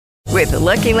With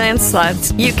Lucky Land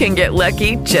Slots, you can get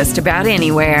lucky just about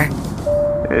anywhere.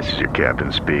 This is your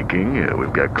captain speaking.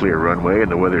 We've got clear runway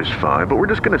and the weather's fine, but we're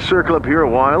just going to circle up here a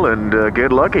while and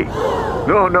get lucky.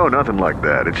 No, nothing like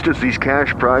that. It's just these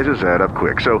cash prizes add up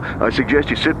quick. So I suggest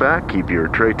you sit back, keep your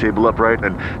tray table upright,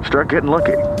 and start getting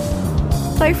lucky.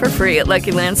 Play for free at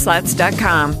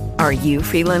LuckyLandSlots.com. Are you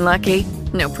feeling lucky?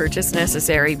 No purchase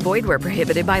necessary. Void where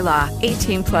prohibited by law.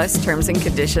 18 plus terms and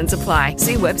conditions apply.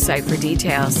 See website for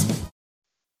details.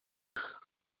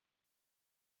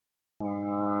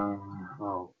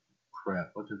 Oh,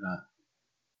 crap. What did that?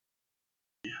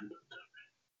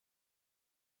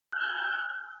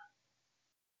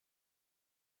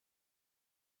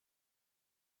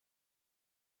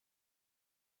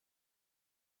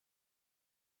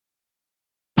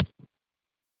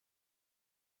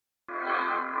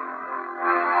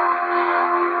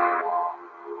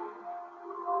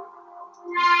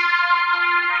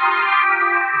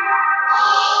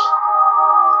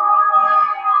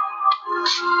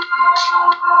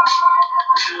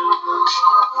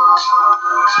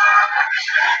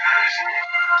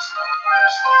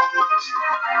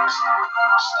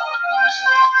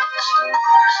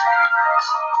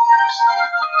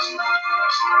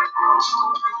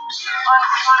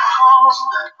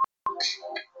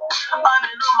 I'm in on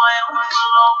my own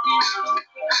belonging.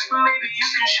 Maybe you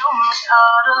can show me how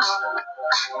to love.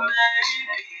 Maybe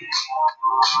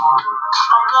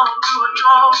I'm going through a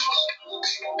drought.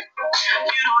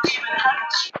 You don't even have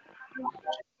to.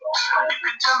 You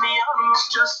can turn me on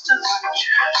just a touch,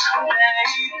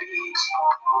 baby.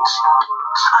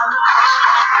 I look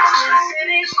around, since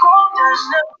it is cold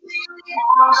and empty,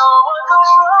 no other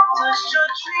world to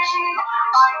judge me.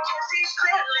 I can see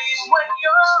clearly when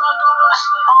you're gone.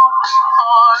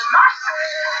 On my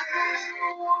side,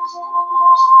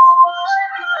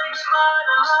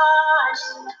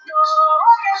 no,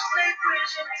 I can't sleep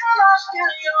till I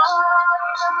feel your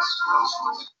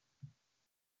arms.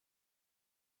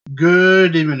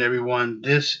 Good evening, everyone.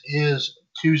 This is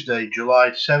Tuesday, July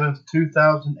 7th,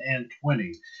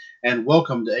 2020, and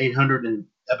welcome to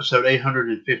episode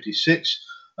 856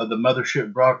 of the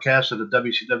Mothership broadcast of the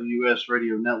WCWUS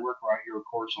Radio Network, right here, of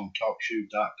course, on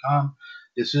TalkShoe.com.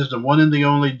 This is the one and the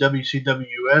only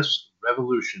WCWUS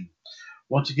Revolution.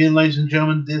 Once again, ladies and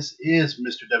gentlemen, this is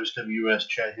Mr. WCWUS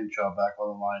Chad Henshaw back on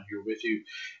the line here with you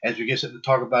as we get set to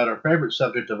talk about our favorite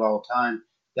subject of all time,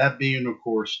 that being, of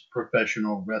course,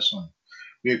 professional wrestling.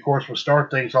 We, of course, will start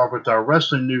things off with our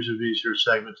wrestling news and views here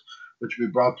segments, which will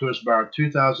be brought to us by our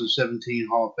 2017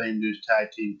 Hall of Fame News Tag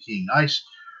Team King Ice,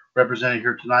 represented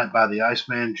here tonight by the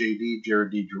Iceman, JD,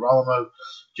 Jared DiGirolamo.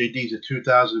 JD's a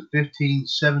 2015,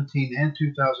 17, and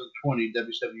 2020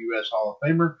 WWS Hall of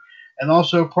Famer, and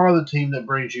also part of the team that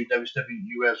brings you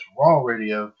WWS Raw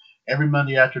Radio every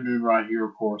Monday afternoon right here,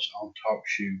 of course, on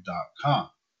TalkShoe.com.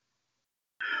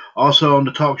 Also on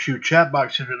the TalkShoe chat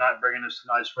box here tonight, bringing us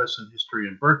tonight's wrestling history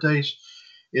and birthdays,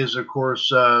 is, of course,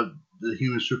 the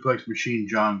Human Suplex Machine,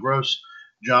 John Gross.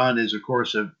 John is, of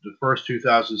course, the first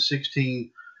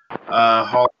 2016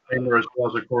 Hall of Famer, as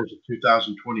well as, of course, a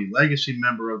 2020 Legacy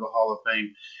member of the Hall of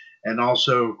Fame, and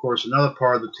also, of course, another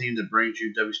part of the team that brings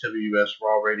you WWS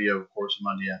Raw Radio, of course,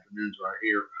 Monday afternoons right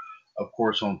here, of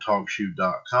course, on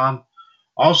TalkShoe.com.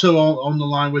 Also on the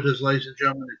line with us, ladies and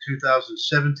gentlemen, the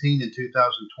 2017 and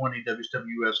 2020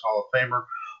 WWS Hall of Famer,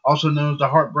 also known as the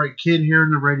Heartbreak Kid here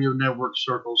in the radio network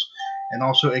circles, and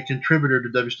also a contributor to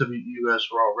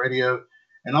WWS Raw Radio.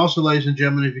 And also, ladies and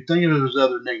gentlemen, if you're thinking of his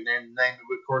other nickname, name,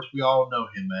 of course, we all know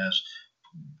him as,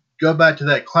 go back to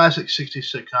that classic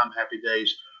 60s sitcom Happy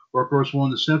Days, where, of course,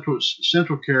 one of the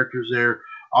central characters there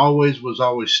was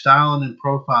always styling and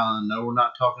profiling. No, we're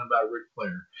not talking about Ric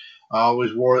Flair. I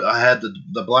had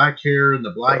the black hair and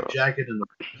the black jacket and the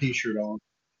t-shirt on.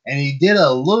 And he did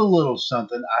a little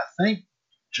something, I think,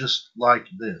 just like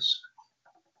this.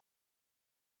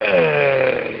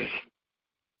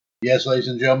 Yes, ladies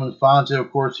and gentlemen, Fonzie,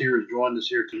 of course, here has joined us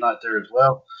here tonight there as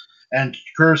well. And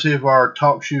courtesy of our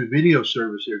TalkShoe video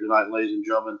service here tonight, ladies and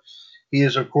gentlemen, he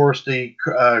is, of course, a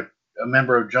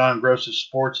member of John Gross's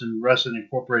Sports and Wrestling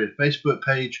Incorporated Facebook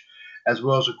page, as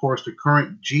well as, of course, the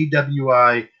current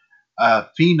GWI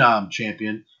Phenom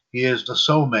champion. He is the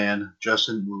Soul Man,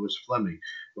 Justin Lewis Fleming.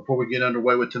 Before we get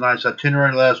underway with tonight's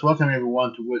itinerary, let us welcome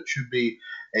everyone to what should be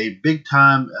a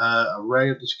big-time array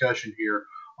of discussion here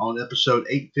on episode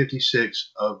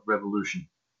 856 of Revolution.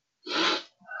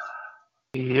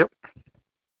 Yep.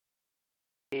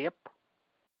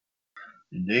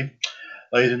 Indeed.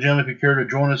 Ladies and gentlemen, if you care to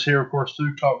join us here, of course,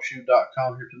 through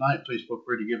TalkShoe.com here tonight, please feel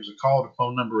free to give us a call. The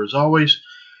phone number, as always,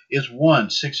 is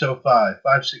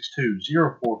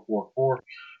 1-605-562-0444.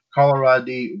 Caller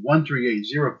ID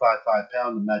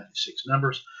 138055 the magic 6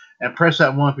 numbers, and press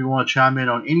that 1 if you want to chime in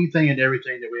on anything and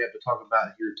everything that we have to talk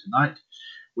about here tonight,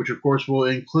 which of course will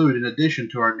include, in addition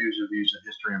to our news and views and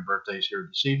history and birthdays here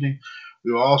this evening,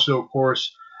 we will also, of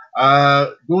course,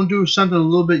 going to do something a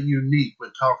little bit unique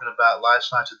when talking about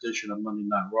last night's edition of Monday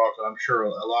Night Raw. I'm sure a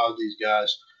lot of these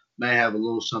guys may have a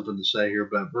little something to say here,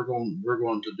 but we're going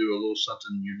to do a little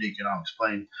something unique, and I'll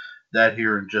explain that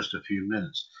here in just a few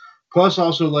minutes. Plus,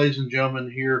 also, ladies and gentlemen,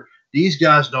 here, these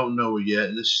guys don't know it yet,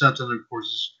 and this is something, of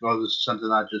course, this is something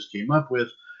I just came up with.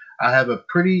 I have a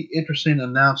pretty interesting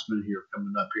announcement here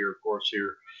coming up here, of course,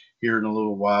 here in a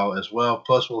little while as well.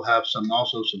 Plus, we'll have some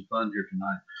fun here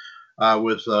tonight. We'll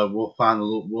always have a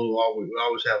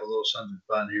little something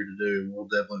fun here to do. We'll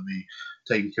definitely be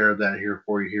taking care of that here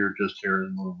for you here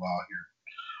in a little while here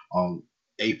on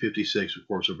 856, of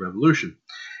course, of Revolution.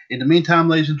 In the meantime,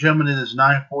 ladies and gentlemen, it is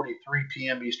 9:43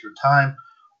 p.m. Eastern Time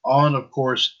on, of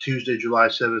course, Tuesday, July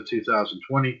 7th,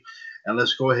 2020. And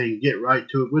let's go ahead and get right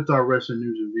to it with our wrestling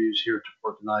news and views here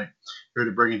for tonight. Here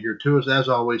to bring it here to us, as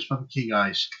always, from King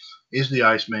Ice is the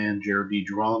Iceman, Jared D.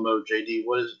 Girolamo. JD,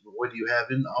 what do you have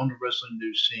on the wrestling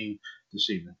news scene this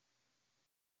evening?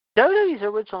 WWE's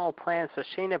original plans for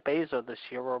Shayna Baszler this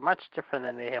year were much different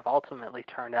than they have ultimately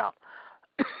turned out.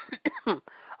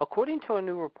 According to a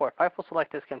new report, Fightful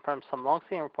Select has confirmed some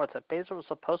long-standing reports that Baszler was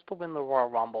supposed to win the Royal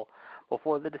Rumble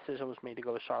before the decision was made to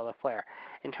go with Charlotte Flair.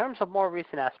 In terms of more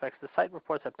recent aspects, the site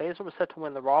reports that Baszler was set to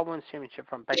win the Raw Women's Championship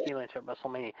from Becky Lynch at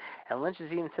WrestleMania, and Lynch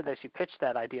has even said that she pitched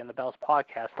that idea on the Bells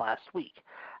podcast last week.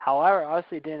 However,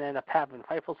 obviously it didn't end up happening.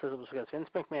 Fightful says it was because Vince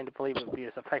McMahon didn't believe it would be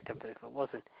as effective if it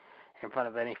wasn't in front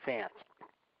of any fans.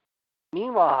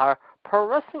 Meanwhile,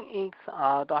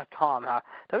 ProWrestlingInc.com,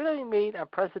 WWE made a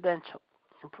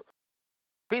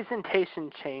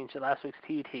presentation change in last week's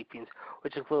TV tapings,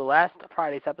 which included last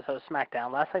Friday's episode of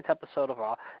SmackDown, last night's episode of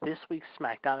Raw, this week's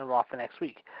SmackDown, and Raw for next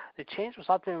week. The change was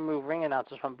sought to remove ring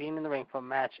announcers from being in the ring for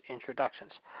match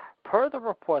introductions. Per the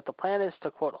report, the plan is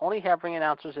to, quote, only have ring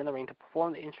announcers in the ring to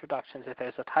perform the introductions if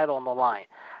there's a title on the line.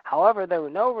 However, there were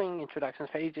no ring introductions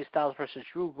for AJ Styles versus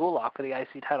Drew Gulak for the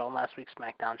IC title on last week's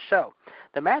SmackDown show.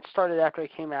 The match started after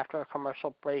it came after a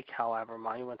commercial break, however,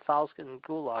 mind you, when Styles and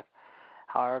Gulak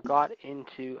got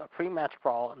into a pre-match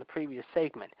brawl in the previous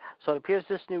segment, so it appears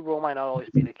this new rule might not always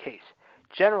be the case.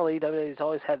 Generally, WWE has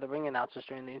always had the ring announcers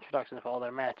during the introductions of all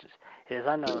their matches. It is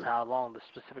unknown how long the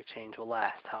specific change will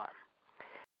last, however.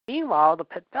 Meanwhile, the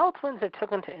Bell twins have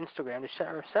taken to Instagram to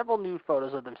share several nude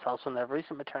photos of themselves from their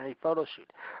recent maternity photo shoot.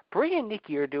 Brie and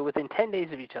Nikki are due within 10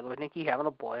 days of each other, with Nikki having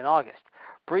a boy in August.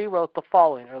 Brie wrote the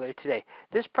following earlier today.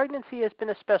 This pregnancy has been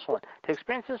a special one. To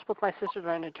experience this with my sister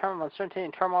during a time of uncertainty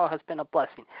and turmoil has been a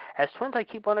blessing. As twins, I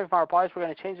keep wondering if our bodies were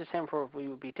going to change the same or if we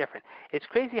would be different. It's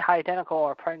crazy how identical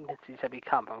our pregnancies have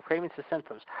become, from cravings to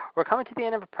symptoms. We're coming to the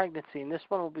end of a pregnancy, and this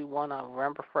one will be one I'll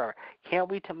remember forever. Can't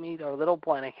wait to meet our little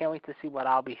boy, and I can't wait to see what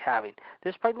I'll be having.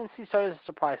 This pregnancy started as a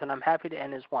surprise, and I'm happy to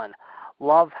end as one.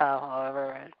 Love,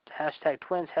 however, hashtag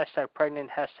twins, hashtag pregnant,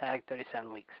 hashtag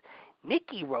 37 weeks.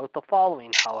 Nikki wrote the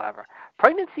following, however.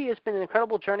 Pregnancy has been an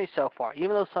incredible journey so far,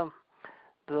 even though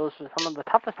those are some of the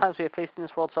toughest times we have faced in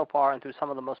this world so far, and through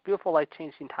some of the most beautiful,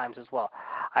 life-changing times as well.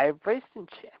 I have embraced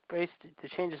the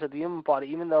changes of the human body,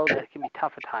 even though that can be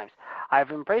tough at times. I have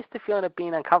embraced the feeling of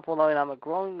being uncomfortable, knowing I'm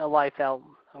growing the life that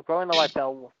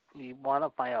will be one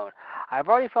of my own. I've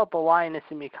already felt the lioness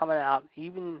in me coming out,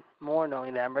 even more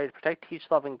knowing that I'm ready to protect, teach,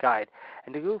 love, and guide.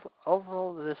 And to go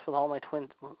over this with my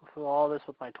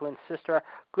twin sister,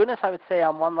 goodness, I would say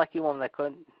I'm one lucky woman that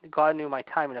God knew my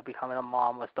timing of becoming a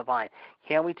mom was divine.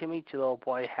 Can't wait to meet you, little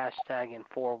boy. Hashtag in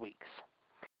 4 weeks.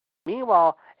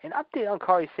 Meanwhile, an update on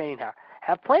Kairi Sane here.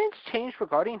 Have plans changed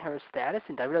regarding her status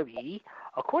in WWE?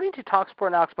 According to TalkSport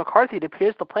and Alex McCarthy, it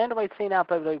appears the plan to write Sane out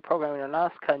WWE programming are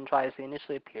not as cut and dry as they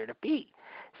initially appear to be.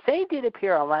 Sane did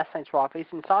appear on last night's Raw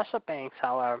facing Sasha Banks,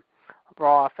 however, in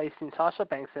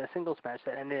a singles match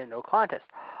that ended in no contest.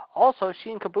 Also,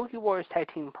 she and Kabuki Warriors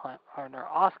tag team partner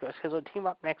Asuka are scheduled to team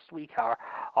up next week, however,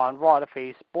 on Raw to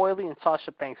face Boyley and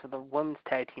Sasha Banks for the women's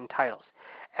tag team titles.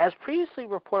 As previously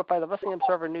reported by the Wrestling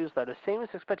Observer newsletter, Sane was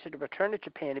expected to return to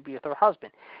Japan to be with her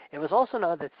husband. It was also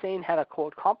known that Sane had a,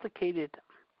 quote, complicated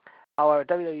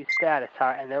WWE status,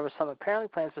 and there were some apparently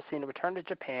plans for Sane to return to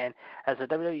Japan as a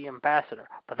WWE ambassador,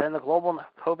 but then the global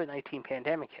COVID-19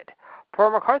 pandemic hit.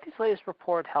 Per McCarthy's latest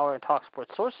report, however, in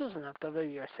TalkSport, sources in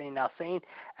WWE are saying now Sane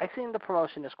exiting the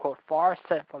promotion is, quote, far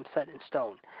set from set in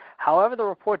stone. However, the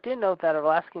report did note that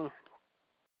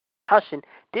concussion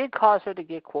did cause her to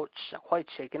get, quote, quite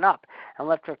shaken up and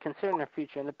left her considering her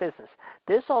future in the business.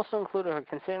 This also included her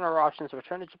considering her options to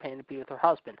return to Japan to be with her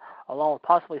husband, along with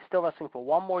possibly still wrestling for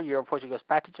one more year before she goes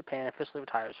back to Japan and officially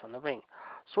retires from the ring.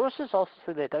 Sources also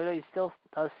say that WWE still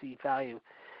does see value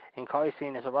in Kairi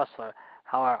Sane as a wrestler.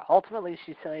 However, ultimately,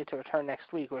 she's slated to return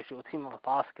next week, where she will team up with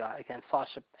Asuka against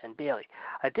Sasha and Bayley.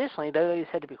 Additionally, WWE is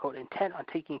said to be, quote, intent on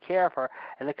taking care of her,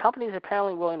 and the company is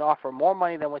apparently willing to offer more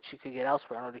money than what she could get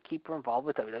elsewhere in order to keep her involved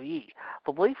with WWE.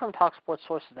 The belief from Talk Sports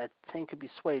sources that Sane could be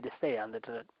swayed to stay under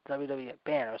the WWE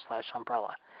banner /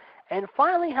 umbrella. And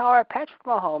finally, however, Patrick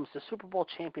Mahomes, the Super Bowl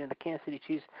champion of the Kansas City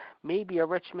Chiefs, may be a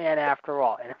rich man after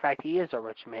all. And in fact, he is a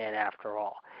rich man after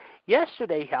all.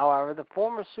 Yesterday, however, the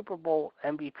former Super Bowl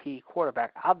MVP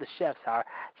quarterback of the Chiefs, however,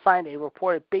 signed a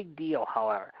reported big deal,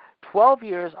 however. 12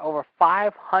 years, over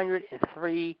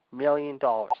 $503 million.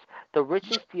 The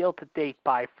richest deal to date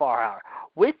by far, however.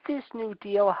 With this new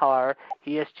deal, however,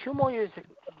 he has 2 more years of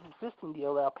existing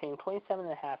deal that are paying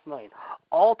 $27.5 million.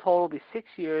 All total will be 6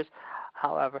 years,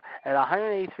 however, at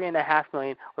 $183.5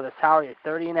 million with a salary of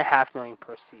 $30.5 million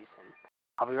per season.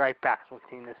 I'll be right back. So we'll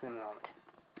continue this in a moment.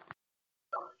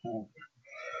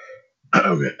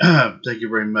 Okay. Thank you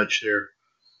very much there.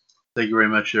 Thank you very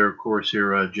much there, of course,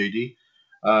 here, JD.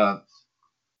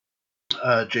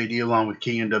 JD, along with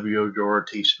King NWO Joe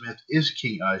T. Smith, is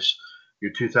King Ice,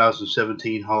 your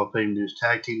 2017 Hall of Fame News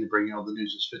Tag Team, to bring you all the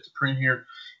news that's fit to print here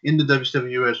in the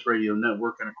WCWUS Radio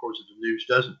Network. And, of course, if the news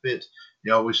doesn't fit,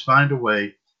 they always find a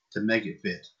way to make it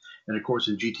fit. And, of course,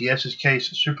 in GTS's case,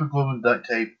 super glue and duct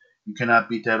tape, you cannot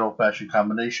beat that old-fashioned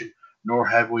combination, nor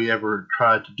have we ever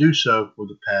tried to do so for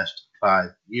the past 5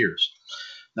 years.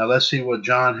 Now let's see what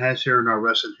John has here in our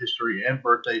wrestling history and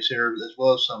birthdays here, as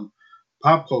well as some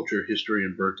pop culture history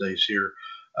and birthdays here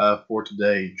for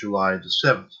today, July the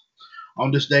 7th.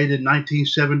 On this date in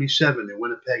 1977, in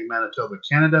Winnipeg, Manitoba,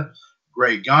 Canada,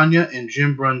 Greg Gagne and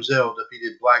Jim Brunzell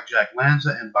defeated Blackjack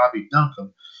Lanza and Bobby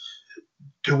Duncombe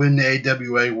to win the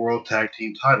AWA World Tag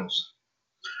Team titles.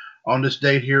 On this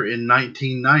date here in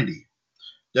 1990,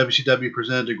 WCW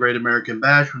presented the Great American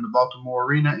Bash from the Baltimore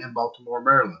Arena in Baltimore,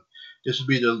 Maryland. This would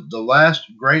be the last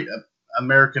Great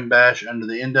American Bash under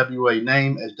the NWA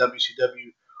name, as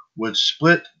WCW would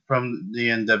split from the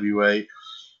NWA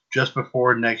just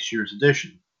before next year's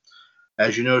edition.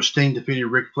 As you know, Sting defeated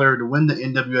Ric Flair to win the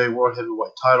NWA World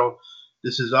Heavyweight title.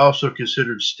 This is also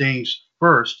considered Sting's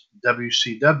first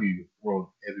WCW World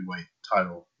Heavyweight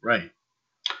title reign.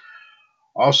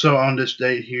 Also on this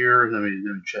date here, let me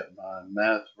check my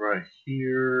math right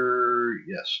here.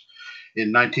 Yes.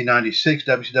 In 1996,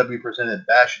 WCW presented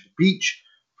Bash at the Beach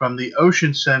from the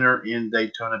Ocean Center in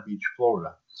Daytona Beach,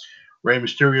 Florida. Rey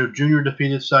Mysterio Jr.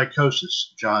 defeated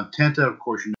Psychosis. John Tenta, of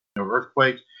course you know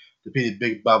Earthquake, defeated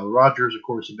Big Bubba Rogers, of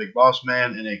course the Big Boss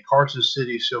Man, in a Carson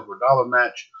City Silver Dollar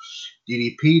match.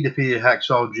 DDP defeated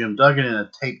Hacksaw Jim Duggan in a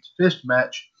taped fist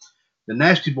match. The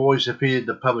Nasty Boys defeated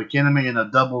the Public Enemy in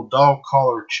a double dog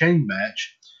collar chain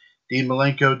match. Dean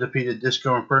Malenko defeated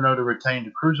Disco Inferno to retain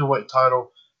the Cruiserweight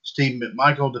title. Steve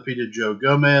McMichael defeated Joe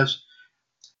Gomez.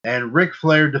 And Ric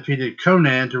Flair defeated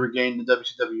Conan to regain the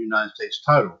WCW United States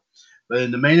title. But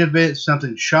in the main event,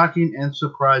 something shocking and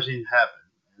surprising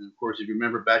happened. And of course, if you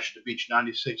remember Bash at the Beach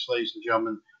 96, ladies and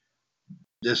gentlemen,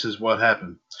 this is what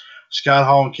happened. Scott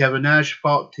Hall and Kevin Nash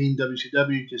fought Team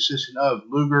WCW, consisting of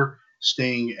Luger,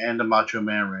 Sting, and the Macho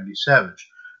Man Randy Savage.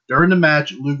 During the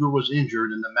match, Luger was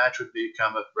injured, and the match would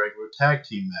become a regular tag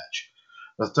team match.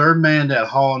 The third man that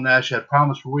Hall and Nash had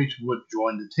promised for weeks would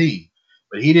join the team,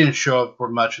 but he didn't show up for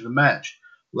much of the match.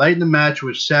 Late in the match,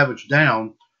 with Savage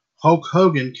down, Hulk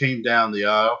Hogan came down the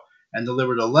aisle and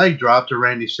delivered a leg drop to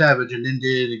Randy Savage, and then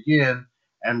did it again,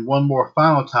 and one more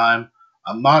final time,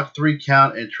 a mock 3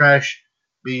 count and trash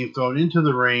being thrown into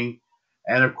the ring,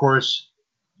 and of course,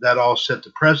 that all set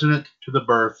the precedent to the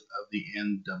birth of the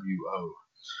NWO.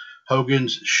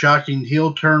 Hogan's shocking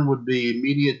heel turn would be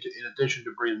immediate, in addition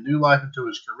to breathing new life into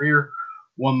his career.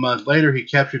 1 month later, he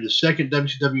captured his second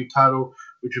WCW title,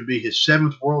 which would be his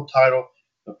 7th world title.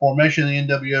 The formation of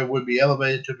the NWO would be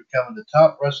elevated to becoming the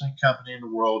top wrestling company in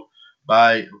the world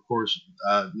by, of course,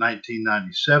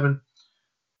 1997.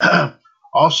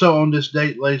 Also on this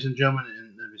date, ladies and gentlemen,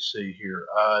 and let me see here,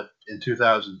 in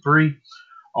 2003,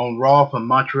 on Raw from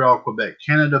Montreal, Quebec,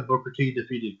 Canada, Booker T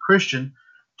defeated Christian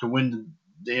to win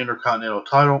the Intercontinental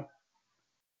title.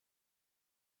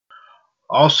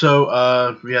 Also,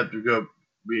 we got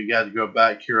to go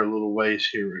back here a little ways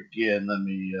here again. Let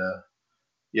me,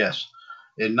 yes.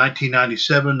 In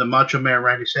 1997, the Macho Man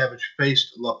Randy Savage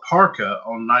faced La Parka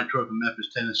on Nitro from Memphis,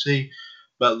 Tennessee,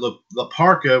 but La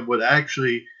Parka would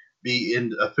actually be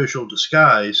in official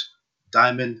disguise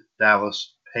Diamond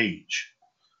Dallas Page.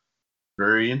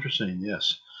 Very interesting,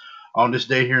 yes. On this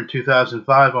day here in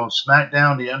 2005 on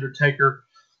SmackDown, The Undertaker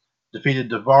defeated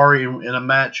Daivari in a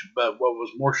match, but what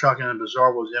was more shocking and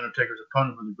bizarre was The Undertaker's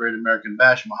opponent from the Great American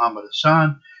Bash, Muhammad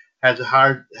Hassan, had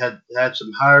hired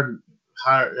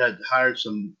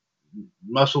some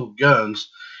muscled guns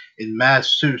in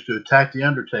masked suits to attack The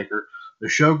Undertaker. The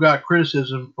show got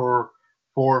criticism for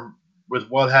with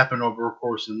what happened over, of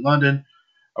course, in London.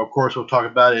 Of course, we'll talk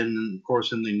about it in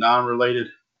the non-related.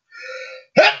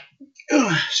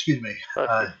 Excuse me.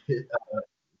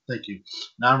 Thank you.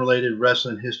 Non-related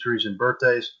wrestling histories and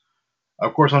birthdays.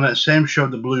 Of course, on that same show,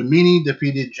 the Blue Meanie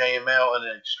defeated JML in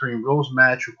an Extreme Rules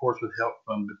match, of course, with help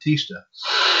from Batista.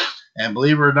 And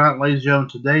believe it or not, ladies and gentlemen,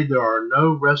 today there are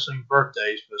no wrestling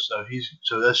birthdays, but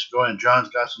so let's go ahead. John's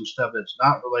got some stuff that's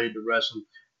not related to wrestling.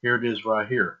 Here it is right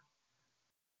here.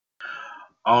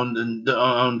 On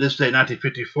this day,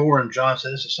 1954, and John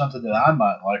said this is something that I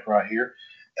might like right here.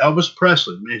 Elvis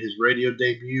Presley made his radio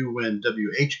debut when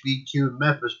WHBQ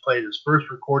Memphis played his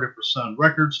first recording for Sun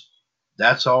Records,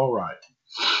 That's All Right.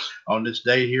 On this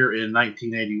day here in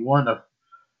 1981,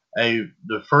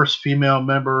 the first female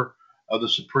member of the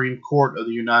Supreme Court of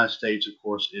the United States, of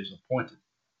course, is appointed.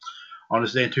 On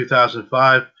this day in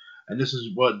 2005, and this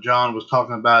is what John was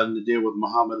talking about in the deal with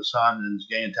Muhammad Hassan and his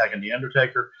gang attacking The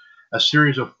Undertaker, a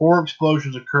series of 4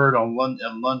 explosions occurred on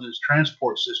London's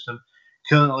transport system,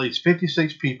 killing at least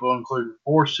 56 people, including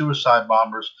 4 suicide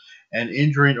bombers, and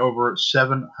injuring over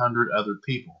 700 other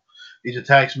people. These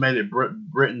attacks made it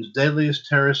Britain's deadliest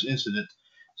terrorist incident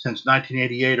since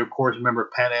 1988. Of course, remember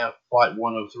Pan Am Flight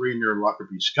 103 near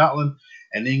Lockerbie, Scotland,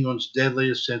 and England's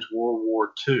deadliest since World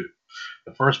War II.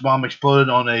 The first bomb exploded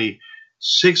on a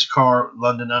 6-car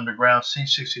London Underground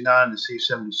C69 and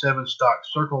C77 stock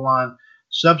Circle Line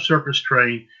subsurface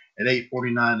train at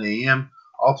 8:49 a.m.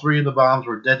 All 3 of the bombs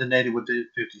were detonated within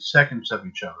 50 seconds of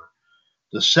each other.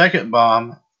 The second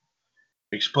bomb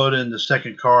exploded in the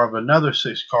second car of another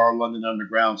 6-car London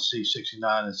Underground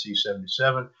C69 and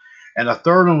C77, and a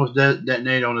third one was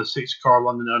detonated on a 6-car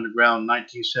London Underground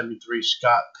 1973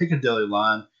 Scott Piccadilly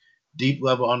Line deep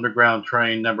level underground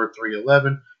train number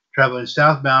 311, traveling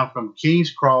southbound from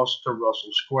King's Cross to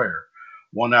Russell Square.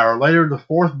 1 hour later, the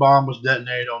 4th bomb was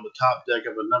detonated on the top deck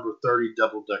of a number 30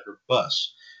 double-decker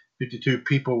bus. 52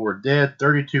 people were dead,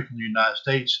 32 from the United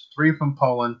States, 3 from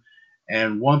Poland,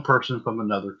 and 1 person from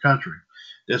another country.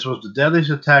 This was the deadliest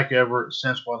attack ever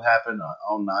since what happened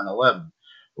on 9/11.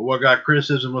 But what got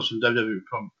criticism was for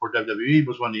WWE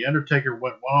was when The Undertaker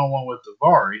went one-on-one with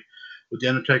Daivari, with The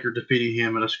Undertaker defeating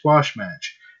him in a squash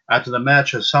match. After the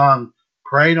match, Hassan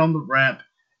prayed on the ramp,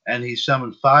 and he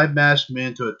summoned 5 masked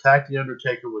men to attack The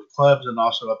Undertaker with clubs and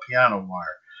also a piano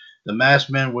wire. The masked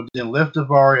men would then lift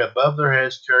Daivari above their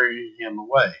heads, carrying him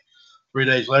away. 3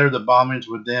 days later, the bombings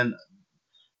would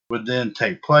then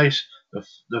take place.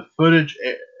 The footage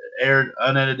aired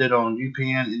unedited on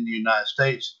UPN in the United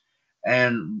States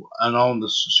and on the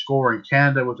score in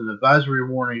Canada with an advisory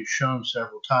warning shown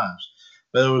several times,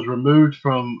 but it was removed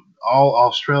from all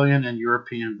Australian and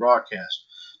European broadcasts.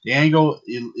 The angle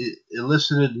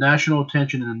elicited national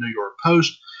attention in the New York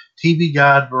Post, TV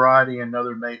Guide, Variety, and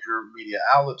other major media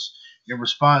outlets. In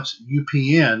response,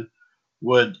 UPN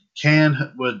would can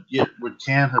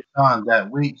Hassan that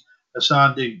week.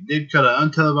 Hassan did cut an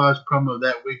untelevised promo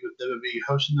that week with WWE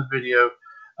hosting the video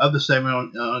of the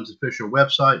segment on his official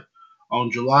website. On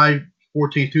July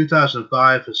 14,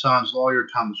 2005, Hassan's lawyer,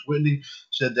 Thomas Whitney,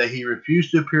 said that he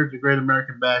refused to appear at the Great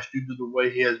American Bash due to the way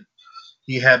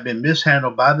he had been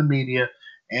mishandled by the media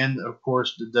and, of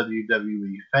course, the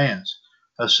WWE fans.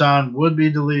 Hassan would be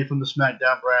deleted from the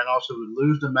SmackDown brand, also would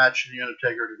lose the match to The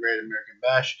Undertaker at the Great American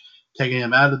Bash, taking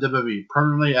him out of the WWE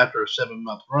permanently after a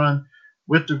 7-month run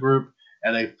with the group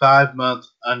and a 5-month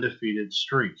undefeated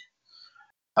streak.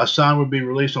 Hassan would be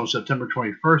released on September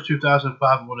 21st,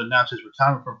 2005, and would announce his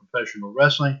retirement from professional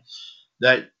wrestling.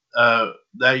 That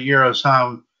year,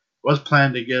 Hassan was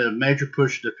planned to get a major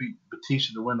push to defeat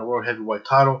Batista to win the World Heavyweight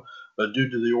title, but due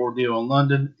to the ordeal in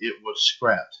London, it was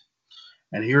scrapped.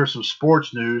 And here's some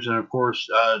sports news, and of course,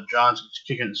 John's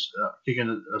kicking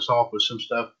us off with some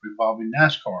stuff involving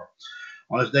NASCAR.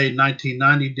 On his day in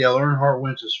 1990, Dale Earnhardt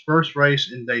wins his first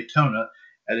race in Daytona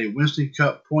at a Winston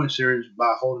Cup Point Series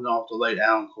by holding off the late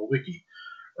Alan Kulwicki.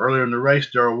 Earlier in the race,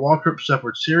 Darrell Waltrip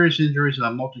suffered serious injuries in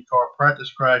a multi-car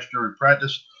practice crash during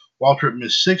practice. Waltrip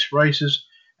missed 6 races,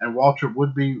 and Waltrip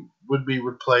would be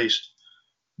replaced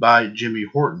by Jimmy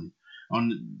Horton.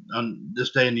 On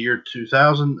this day in the year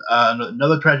 2000,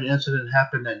 another tragic incident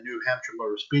happened at New Hampshire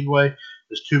Motor Speedway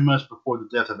just 2 months before the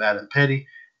death of Adam Petty.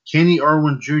 Kenny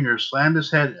Irwin Jr. slammed his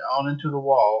head on into the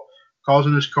wall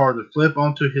causing his car to flip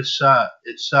onto its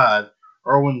side.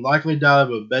 Irwin likely died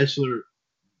of a basilar,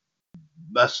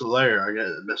 I guess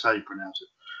that's how you pronounce it,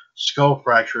 skull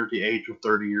fracture at the age of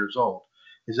 30 years old.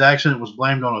 His accident was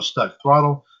blamed on a stuck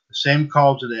throttle, the same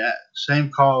cause of the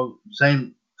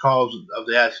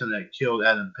accident that killed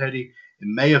Adam Petty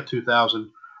in May of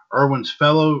 2000. Irwin's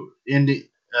fellow Indian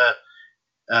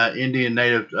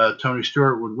native Tony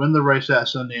Stewart would win the race that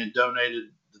Sunday and donated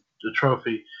the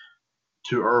trophy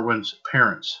to Irwin's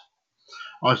parents.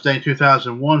 On this day in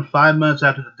 2001, 5 months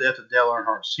after the death of Dale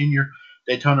Earnhardt Sr.,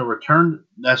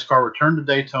 NASCAR returned to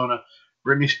Daytona.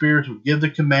 Britney Spears would give the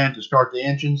command to start the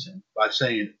engines, and by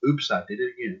saying, "Oops, I did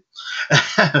it again."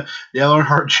 Dale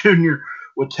Earnhardt Jr.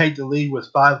 would take the lead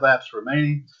with 5 laps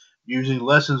remaining, using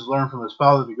lessons learned from his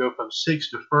father to go from 6th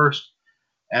to 1st,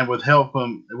 and with help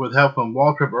from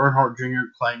Waltrip, Earnhardt Jr.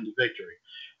 claimed the victory.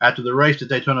 After the race, the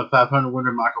Daytona 500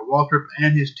 winner Michael Waltrip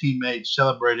and his teammates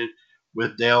celebrated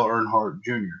with Dale Earnhardt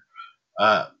Jr.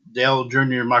 Dale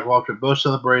Jr. and Michael Waltrip both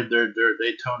celebrated their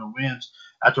Daytona wins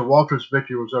after Waltrip's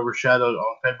victory was overshadowed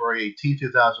on February 18,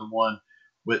 2001,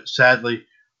 with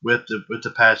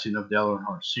the passing of Dale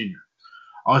Earnhardt Sr.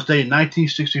 On this day in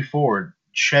 1964,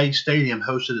 Shea Stadium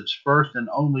hosted its first and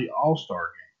only All-Star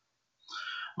game.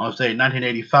 On this day in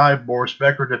 1985, Boris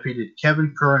Becker defeated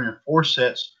Kevin Curran in 4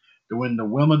 sets to win the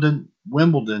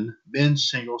Wimbledon men's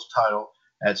singles title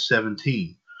at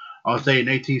 17. On this day in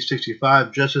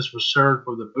 1865, justice was served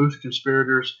for the Booth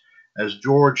conspirators as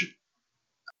George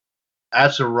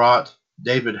Atzerodt,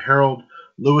 David Harold,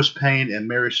 Louis Payne, and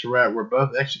Mary Surratt were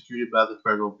both executed by the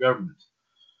federal government.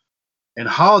 And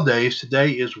holidays,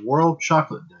 today is World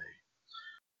Chocolate Day.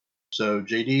 So,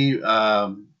 JD,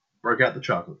 break out the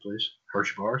chocolate, please.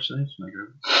 Hershey bars, thanks.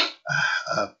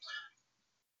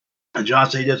 John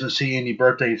said he doesn't see any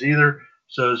birthdays either.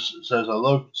 So it's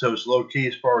low key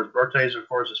as far as birthdays, of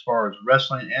course, as far as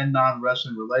wrestling and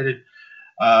non-wrestling related.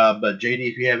 But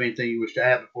JD, if you have anything you wish to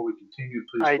add before we continue,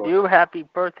 please. I do. Happy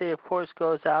birthday, of course,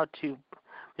 goes out to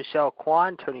Michelle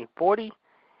Kwan, turning 40.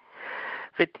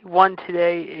 51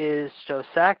 today is Joe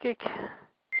Sakic.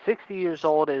 60 years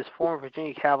old is former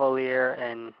Virginia Cavalier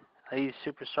and he's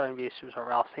superstar NBA superstar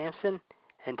Ralph Sampson.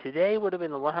 And today would have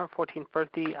been the 114th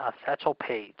birthday of Satchel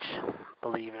Paige,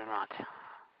 believe it or not.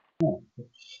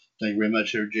 Thank you very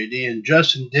much, there, JD. And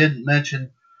Justin did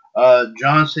mention,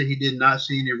 John said he did not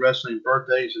see any wrestling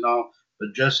birthdays and all,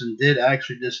 but Justin did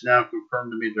actually just now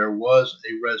confirm to me there was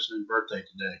a wrestling birthday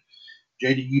today.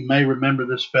 JD, you may remember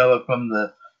this fella from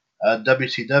the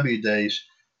WCW days,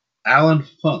 Alan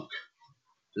Funk.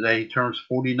 Today he turns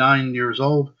 49 years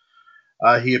old.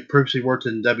 He had previously worked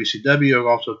in WCW,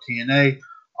 also TNA,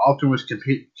 often with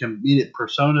comedic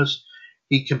personas.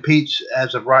 He competes,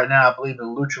 as of right now, I believe,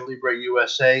 in Lucha Libre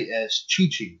USA as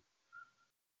Chi-Chi.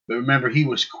 But remember, he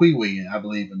was Kwee-Wee, I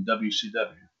believe, in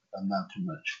WCW. I'm not too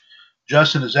much.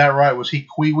 Justin, is that right? Was he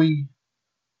Kwee-Wee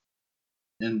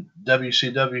in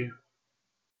WCW?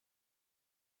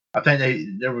 I think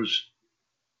there was...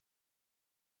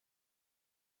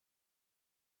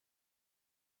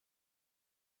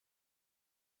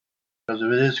 Because if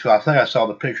it is, I think I saw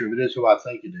the picture. If it is who I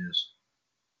think it is.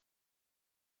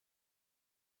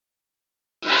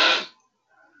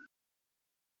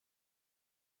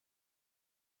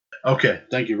 Okay,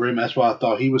 thank you very much. That's why I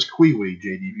thought he was Kwee-Wee,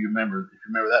 JD. If you remember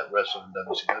that wrestler in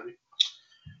WCW.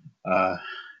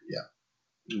 Yeah.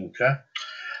 Okay.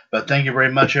 But thank you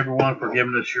very much, everyone, for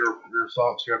giving us your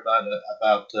thoughts here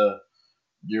about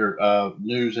your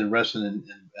news and wrestling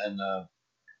and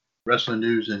wrestling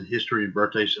news and history and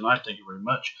birthdays tonight. Thank you very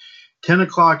much. 10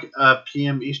 o'clock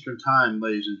p.m. Eastern Time,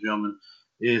 ladies and gentlemen,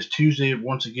 is Tuesday,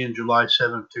 once again, July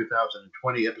 7th,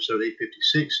 2020, episode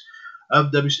 856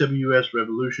 of WCWUS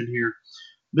Revolution here.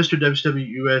 Mr.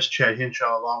 WCWUS, Chad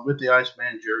Henshaw, along with the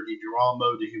Iceman, Jared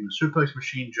DiGirolamo, the Human Suplex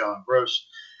Machine, John Gross,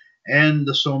 and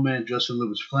the Soul Man, Justin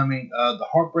Lewis Fleming. The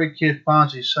Heartbreak Kid,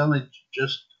 Fonzie, suddenly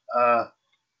just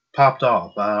popped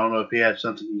off. I don't know if he had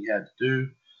something he had to do,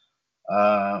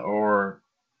 or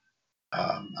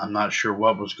I'm not sure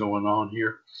what was going on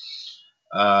here.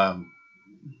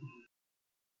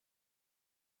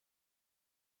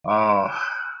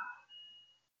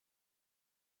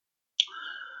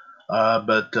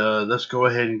 But let's go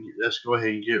ahead and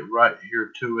get right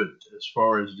here to it as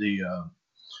far as the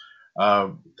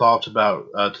thoughts about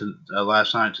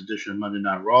last night's edition of Monday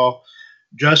Night Raw.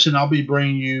 Justin, I'll be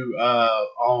bringing you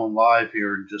on live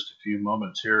here in just a few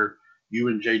moments here. You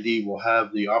and JD will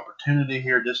have the opportunity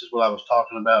here. This is what I was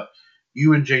talking about.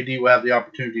 You and JD will have the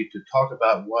opportunity to talk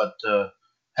about what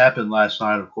happened last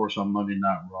night, of course, on Monday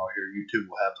Night Raw here. You two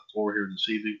will have the floor here this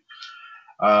evening.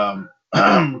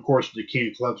 Of course, the King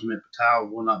of Clubs, Mint Patel,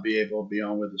 will not be able to be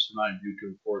on with us tonight due to,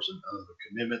 of course, another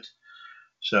commitment.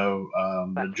 So,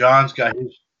 but John's got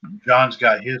his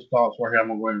thoughts right here. I'm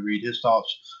going to go ahead and read his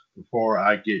thoughts before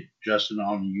I get Justin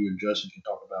on. You and Justin can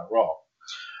talk about Raw.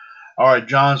 All right,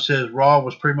 John says Raw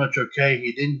was pretty much okay.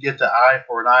 He didn't get the eye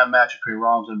for an eye match between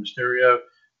Rollins and Mysterio,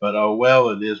 but oh well,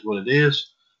 it is what it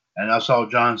is. And that's all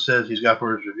John says he's got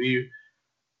for his review.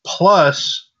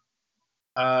 Plus,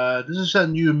 this is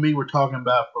something you and me were talking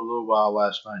about for a little while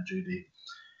last night, JD.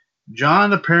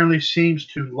 John apparently seems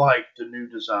to like the new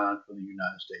design for the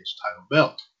United States title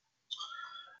belt.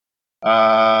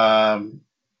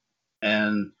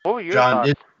 And what were your John thoughts?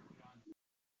 did.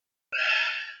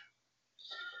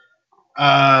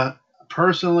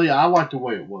 Personally, I like the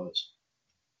way it was.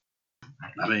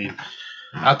 I mean,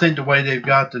 I think the way they've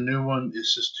got the new one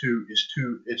is just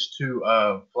it's too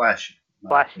flashy.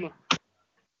 Flashy.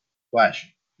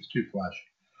 Flashy. It's too flashy.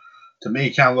 To me,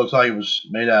 it kind of looks like it was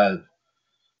made out of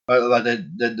like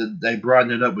they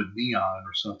brightened it up with neon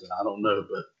or something. I don't know,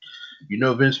 but you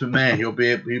know Vince McMahon, he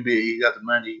got the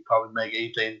money. He probably make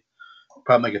anything.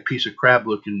 Probably make a piece of crap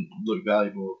look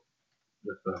valuable.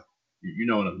 With you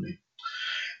know what I mean.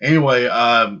 Anyway,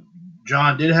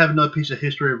 John did have another piece of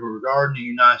history regarding the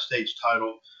United States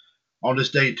title. On this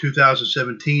date,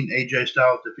 2017, AJ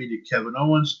Styles defeated Kevin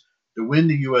Owens to win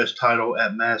the U.S. title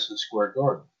at Madison Square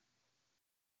Garden.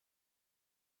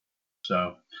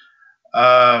 So,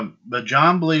 but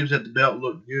John believes that the belt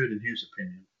looked good in his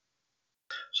opinion.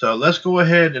 So let's go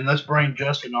ahead and let's bring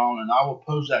Justin on, and I will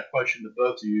pose that question to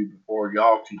both of you before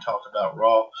y'all can talk about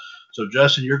Raw. So,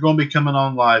 Justin, you're going to be coming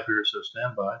on live here, so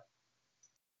stand by.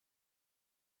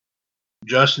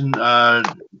 Justin,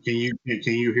 can you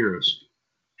hear us?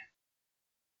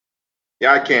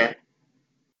 Yeah, I can.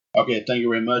 Okay, thank you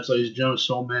very much, ladies and gentlemen.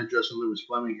 Soul Man Justin Lewis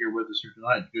Fleming here with us here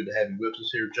tonight. Good to have you with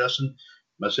us here, Justin.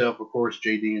 Myself, of course,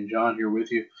 JD and John here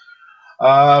with you.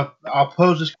 I'll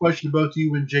pose this question to both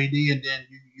you and JD, and then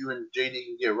you and JD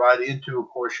can get right into, of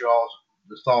course, y'all's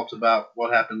the thoughts about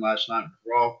what happened last night with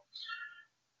Raw.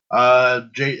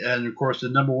 And of course, the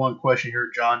number one question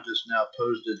here, John just now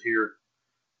posed it here.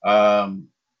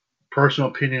 Personal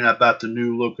opinion about the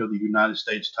new look of the United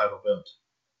States title belt.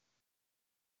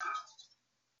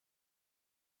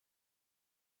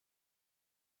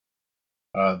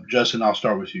 Justin, I'll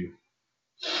start with you.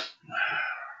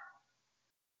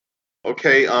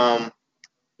 Okay.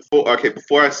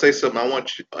 Before I say something, I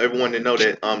want everyone to know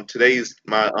that today's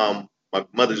my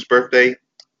mother's birthday,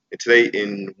 and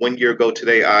in 1 year ago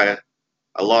today, I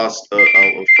lost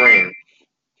a friend.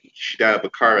 She died of a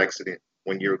car accident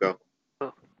 1 year ago.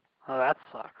 Oh, that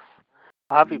sucks.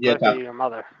 Happy birthday to your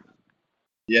mother.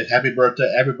 Yes, happy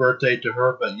birthday to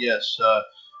her. But yes,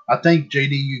 I think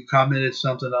JD, you commented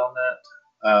something on that,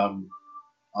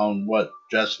 on what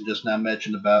Justin just now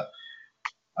mentioned about.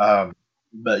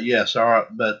 But yes, all right.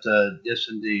 But yes,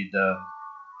 indeed.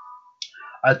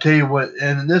 I tell you what,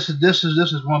 and this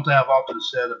is one thing I've often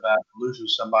said about losing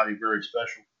somebody very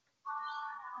special.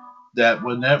 That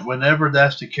whenever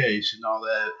that's the case, and all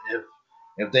that,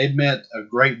 if they meant a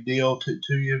great deal to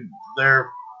you, there,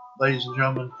 ladies and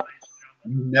gentlemen,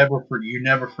 you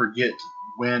never forget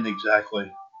when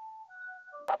exactly.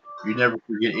 You never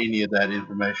forget any of that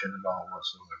information at all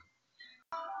whatsoever.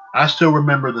 I still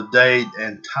remember the day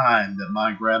and time that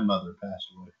my grandmother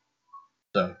passed away.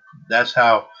 So that's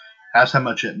how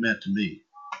much it meant to me.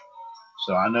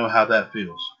 So I know how that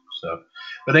feels. So,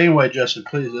 but anyway, Justin,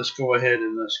 please let's go ahead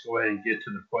and get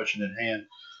to the question at hand.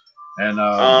 And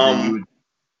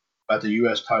about the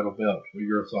U.S. title belt. What are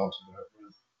your thoughts about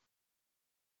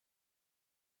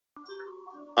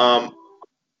it?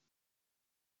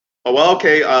 Oh, well,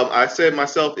 okay. I said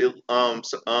myself. I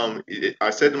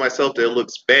said to myself that it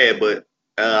looks bad, but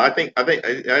I think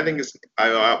it's.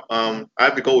 I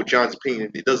have to go with John's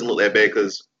opinion. It doesn't look that bad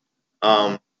because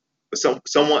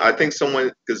someone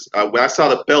because when I saw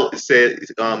the belt, it said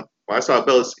when I saw the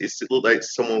belt, it looked like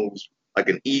someone was like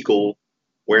an eagle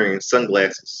wearing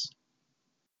sunglasses.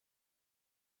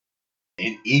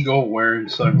 An eagle wearing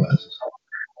sunglasses.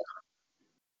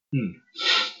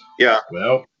 Yeah.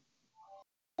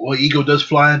 Well, eagle does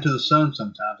fly into the sun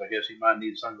sometimes. I guess he might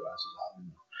need sunglasses. I don't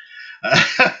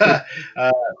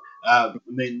know. I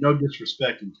mean, no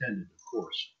disrespect intended, of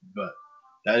course, but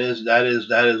that is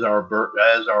our bird.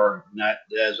 That is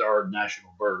our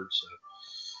national bird.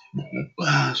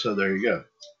 So there you go.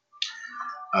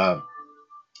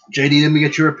 JD, let me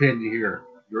get your opinion here.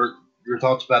 Your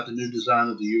thoughts about the new design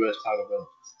of the U.S. title belt.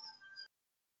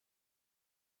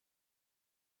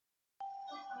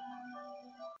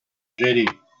 JD.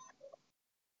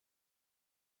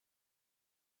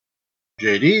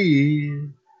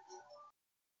 JD.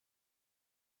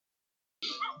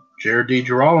 Jared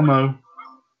DiGirolamo.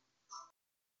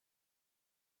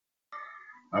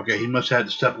 Okay, he must have had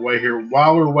to step away here.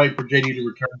 While we're waiting for JD to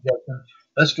return, Justin,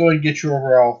 let's go ahead and get your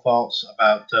overall thoughts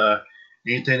about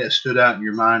anything that stood out in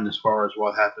your mind as far as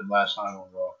what happened last night on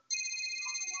Raw.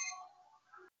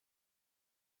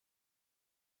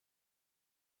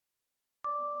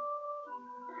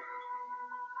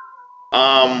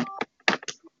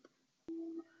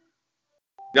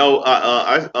 No,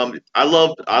 I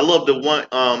love the one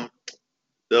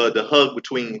the hug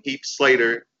between Heath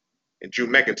Slater and Drew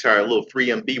McIntyre, a little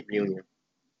 3MB reunion,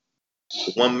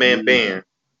 the one man band.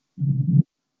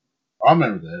 I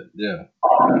remember that. Yeah.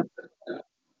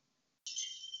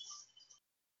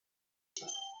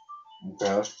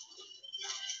 Okay.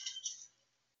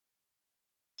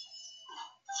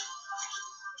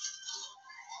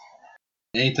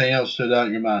 Anything else stood out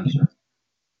in your mind, sir?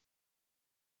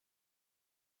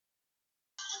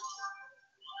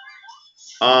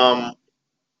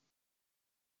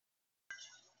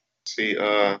 See,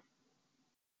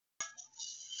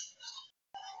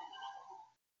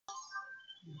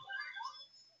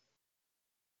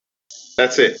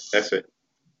 that's it. That's it.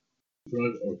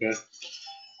 Okay.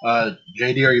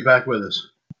 JD, are you back with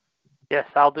us? Yes,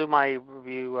 I'll do my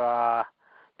review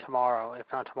tomorrow. If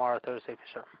not tomorrow, Thursday for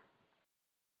sure.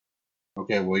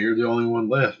 Okay, well, you're the only one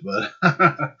left, but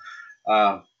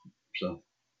so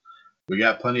we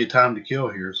got plenty of time to kill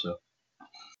here. So,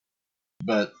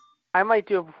 but I might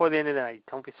do it before the end of the night.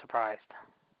 Don't be surprised.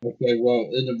 okay, well,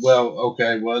 in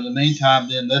the meantime,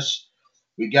 then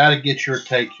we got to get your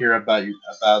take here about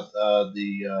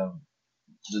the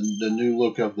new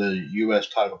look of the U.S.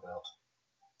 title belt.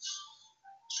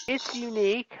 It's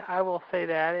unique. I will say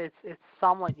that it's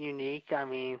somewhat unique. I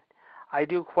mean, I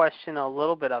do question a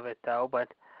little bit of it though, but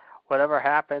whatever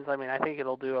happens, I mean, I think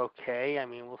it'll do okay. I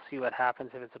mean, we'll see what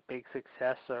happens if it's a big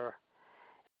success or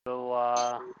it'll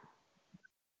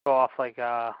go off like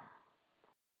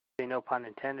say no pun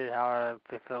intended. However,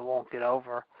 if it won't get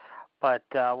over, but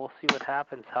we'll see what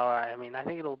happens. I mean, I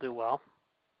think it'll do well.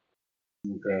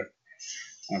 Okay,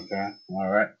 all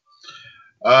right.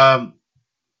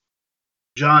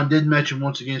 John did mention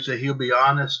once again that he'll be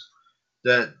honest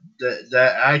that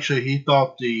actually he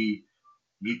thought the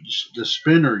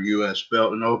spinner U.S.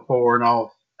 belt in 04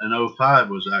 and 05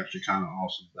 was actually kind of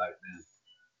awesome back then.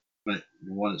 But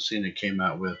the one that Cena came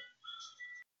out with.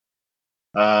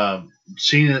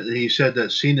 Cena, he said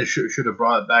that Cena should have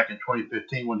brought it back in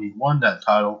 2015 when he won that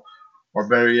title, or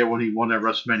better yet, when he won at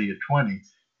WrestleMania 20.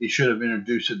 He should have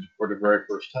introduced it for the very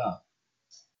first time.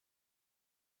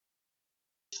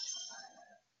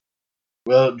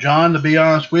 Well, John, to be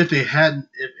honest with you, if it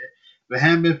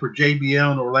hadn't been for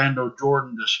JBL and Orlando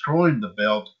Jordan destroying the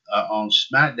belt on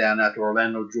SmackDown after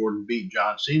Orlando Jordan beat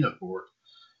John Cena for it,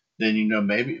 then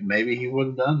maybe he would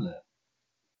have done that.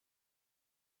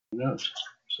 Who knows?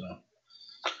 So,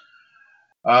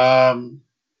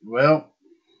 well,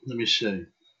 let me see.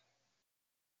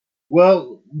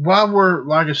 Well, while we're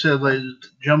like I said, ladies and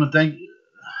gentlemen,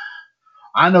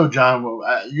 I know John.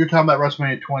 You're talking about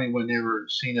WrestleMania 20 whenever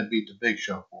Cena beat the Big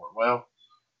Show for it. Well,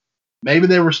 maybe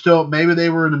they were in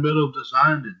the middle of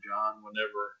designing it, John.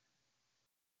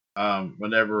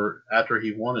 Whenever after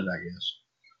he won it, I guess.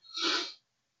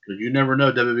 Because you never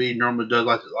know, WWE normally does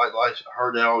like I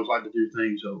heard they always like to do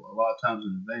things a lot of times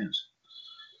in advance.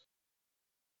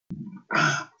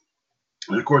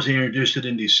 And of course, he introduced it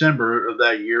in December of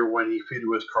that year when he feuded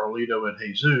with Carlito and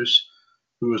Jesus,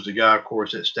 who was the guy, of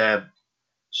course, that stabbed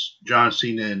John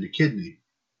Cena in the kidney.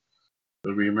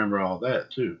 But we remember all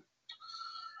that too.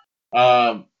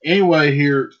 Anyway,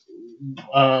 here,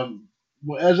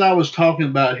 as I was talking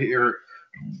about here,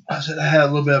 I said I had a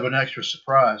little bit of an extra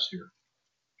surprise here.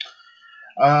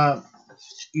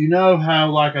 You know how,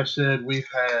 like I said, we've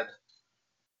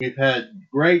had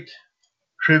great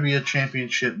trivia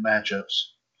championship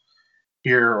matchups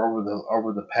here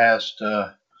over the past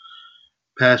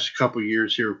couple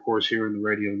years here, of course, here in the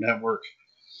radio network,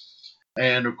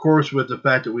 and of course with the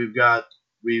fact that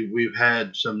we've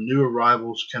had some new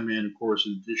arrivals come in, of course,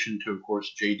 in addition to, of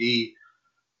course, JD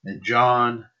and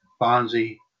John,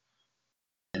 Fonzie,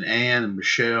 and Ann and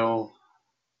Michelle,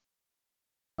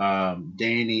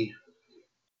 Danny.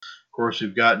 Of course,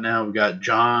 we've got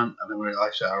John. I mean, like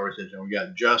I said, I already said John. We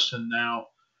got Justin now.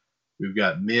 We've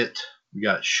got Mitt. We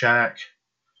got Shaq.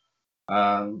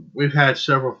 We've had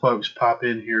several folks pop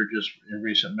in here just in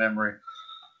recent memory.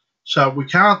 So we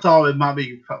kind of thought it might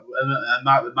be fun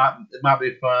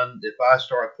if I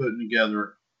start putting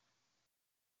together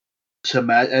some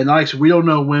match. And like I said, we don't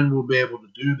know when we'll be able to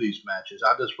do these matches.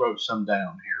 I just wrote some down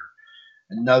here.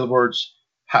 In other words,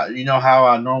 how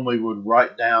I normally would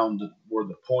write down where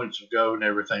the points would go and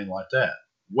everything like that.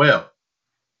 Well,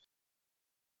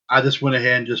 I just went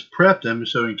ahead and just prepped them,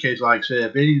 so in case, like I said,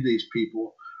 if any of these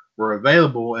people were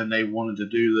available and they wanted to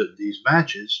do these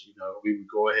matches, we would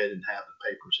go ahead and have the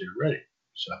papers here ready.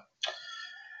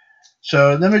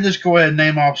 So let me just go ahead and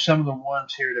name off some of the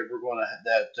ones here that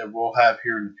we'll have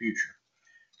here in the future.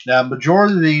 Now,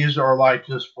 majority of these are like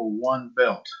just for one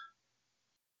belt,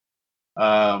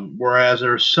 whereas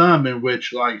there's some in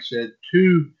which, like I said,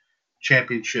 2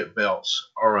 championship belts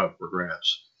are up for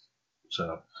grabs.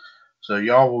 So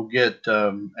y'all will get,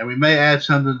 and we may add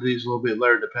some of these a little bit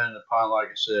later, depending upon, like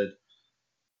I said,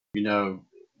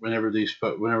 whenever these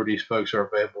folks are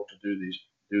available to do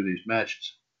these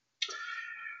matches.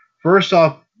 First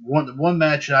off, one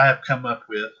match I have come up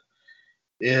with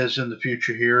is in the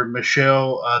future here,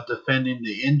 Michelle defending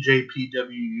the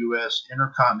NJPWUS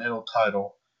Intercontinental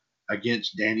title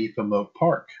against Danny from Oak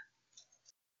Park.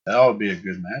 That would be a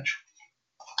good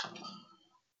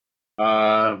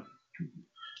match.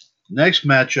 Next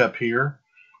match up here,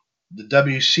 the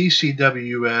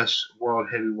WCCWUS World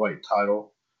Heavyweight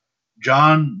title.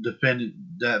 John defended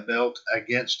that belt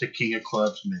against the King of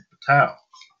Clubs, Mick Patel.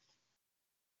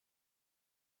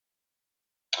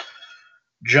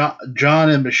 John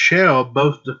and Michelle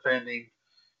both defending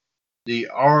the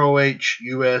ROH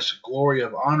US Glory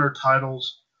of Honor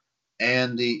titles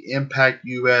and the Impact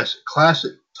US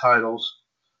Classic titles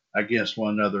against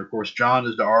one another. Of course, John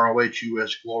is the ROH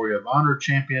US Glory of Honor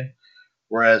champion,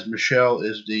 whereas Michelle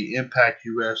is the Impact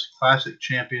US Classic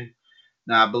champion.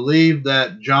 Now, I believe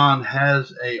that John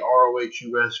has a ROH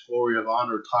US Glory of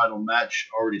Honor title match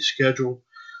already scheduled.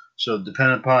 So,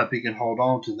 depending upon if he can hold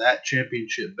on to that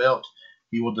championship belt,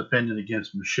 he will defend it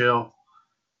against Michelle.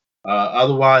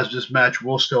 Otherwise, this match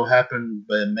will still happen,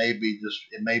 but it may be just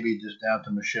down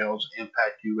to Michelle's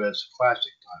Impact US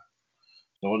Classic title.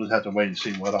 So we'll just have to wait and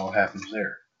see what all happens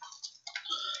there.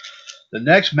 The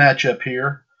next matchup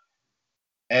here,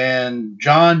 and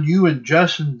John, you and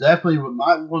Justin definitely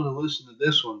might want to listen to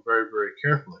this one very, very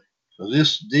carefully. So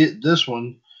this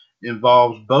one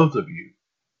involves both of you.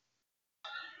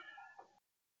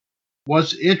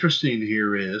 What's interesting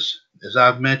here is, as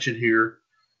I've mentioned here,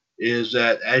 is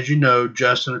that, as you know,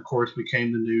 Justin, of course,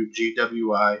 became the new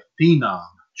GWI Phenom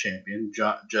champion.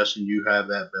 Justin, you have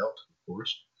that belt, of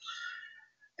course.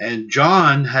 And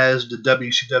John has the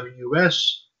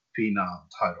WCWUS Phenom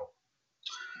title.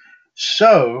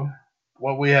 So,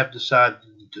 what I've decided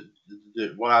to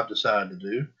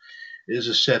do is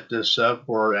to set this up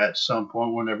for at some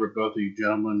point, whenever both of you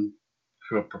gentlemen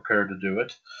feel prepared to do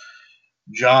it.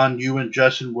 John, you and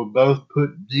Justin will both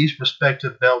put these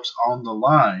respective belts on the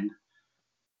line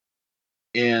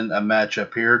in a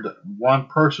matchup here. One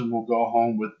person will go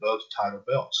home with both title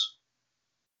belts.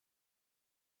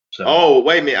 So,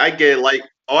 wait a minute, I get like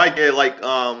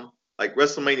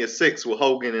WrestleMania 6 with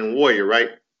Hogan and Warrior, right?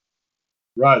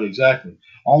 Right, exactly.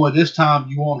 Only this time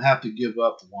you won't have to give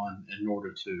up one in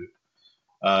order to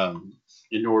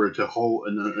hold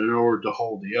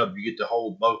the other. You get to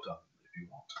hold both of them if you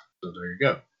want. So there you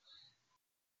go.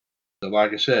 So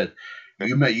like I said,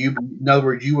 in other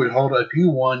words, you would hold, if you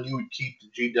won, you would keep the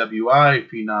GWI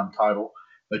Phenom title,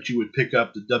 but you would pick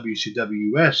up the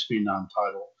WCWUS Phenom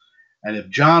title. And if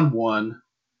John won,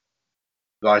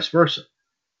 vice versa.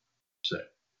 So,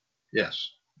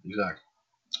 yes, exactly.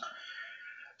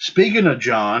 Speaking of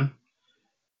John,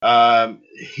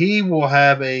 he will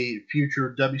have a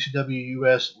future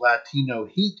WCWUS Latino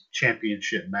Heat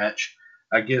Championship match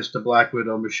against the Black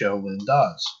Widow Michelle Lynn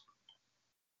Dodds.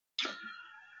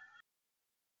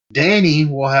 Danny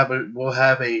will have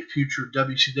a future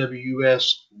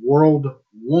WCWUS World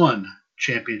One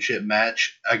Championship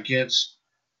match against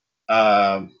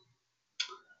the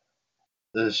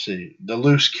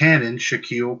loose cannon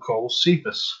Shaquille Cole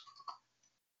Cephas.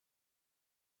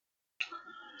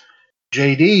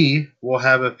 JD will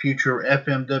have a future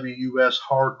FMWUS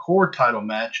Hardcore title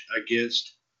match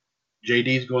against,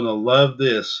 JD's going to love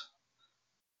this,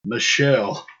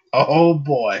 Michelle. Oh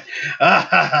boy.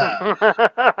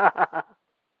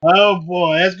 Oh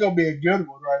boy, that's going to be a good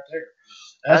one right there.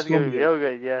 That's going to be real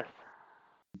good, yes.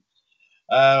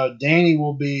 Danny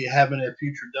will be having a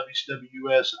future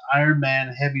WCWUS Iron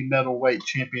Man Heavy Metalweight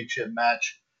Championship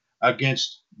match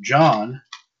against John.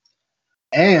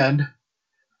 And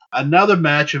another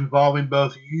match involving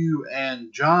both you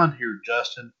and John here,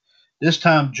 Justin. This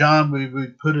time, John will be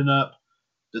putting up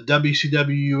the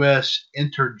WCWUS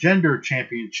Intergender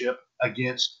Championship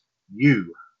against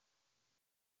you.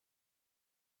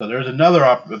 So there's another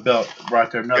belt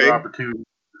right there, another opportunity.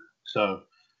 So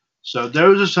So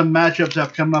those are some matchups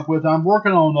I've come up with. I'm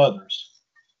working on others,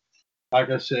 like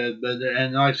I said,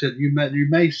 and like I said, you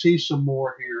may see some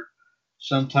more here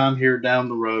sometime here down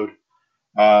the road.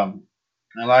 And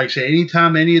like I said,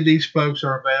 anytime any of these folks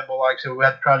are available, like I said, we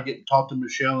have to try to talk to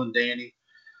Michelle and Danny.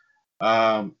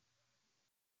 And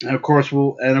of course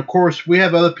we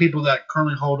have other people that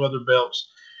currently hold other belts,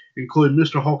 including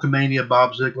Mr. Hulkamania,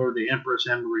 Bob Ziegler, the Empress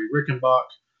Anne-Marie Rickenbach.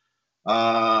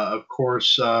 Of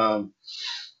course, let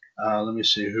me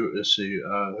see who. Let's see.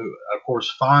 Of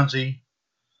course, Fonzie.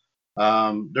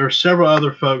 There are several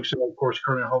other folks that, of course,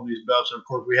 currently hold these belts. And of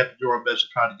course, we have to do our best to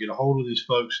try to get a hold of these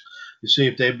folks to see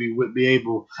if they'd be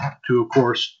able to, of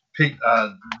course, pick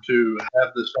to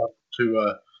have this up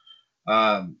to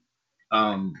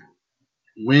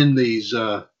win these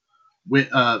for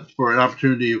an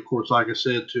opportunity, of course, like I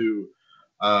said, to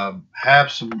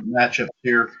have some matchups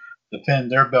here,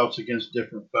 defend their belts against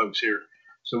different folks here.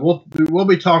 So we'll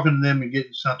be talking to them and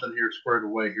getting something here squared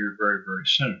away here very, very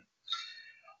soon.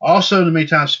 Also, in the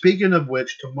meantime, speaking of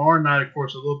which, tomorrow night, of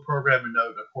course, a little programming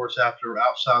note, of course, after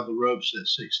Outside the Ropes at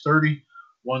 6:30,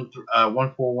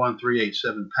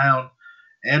 141,387 pound,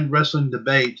 and Wrestling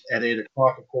Debate at 8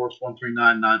 o'clock, of course,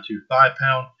 139,925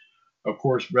 pound. Of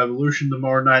course, Revolution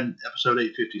tomorrow night, episode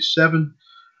 857.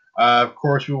 Of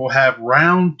course, we will have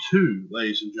round 2,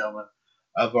 ladies and gentlemen,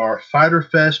 of our Fighter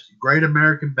Fest Great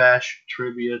American Bash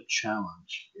Trivia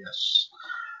Challenge. Yes.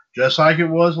 Just like it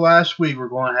was last week, we're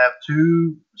going to have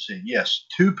two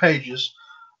pages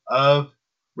of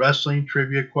wrestling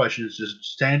trivia questions. Just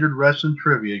standard wrestling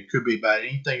trivia. It could be about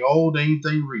anything old,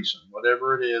 anything recent,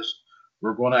 whatever it is,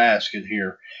 we're going to ask it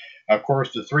here. Of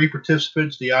course, the 3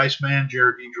 participants, the Iceman,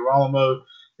 Jared DiGirolamo,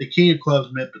 the King of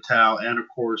Clubs, Mitt Patel, and, of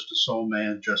course, the Soul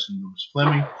Man, Justin Lewis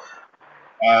Fleming.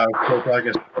 Of course, like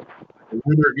I said, the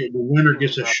winner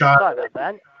gets a shot. Sorry about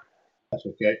that. That's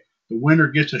okay. The winner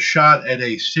gets a shot at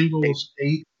a singles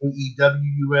 8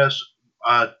 WCWUS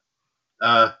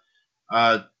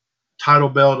title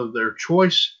belt of their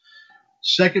choice.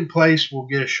 Second place will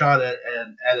get a shot at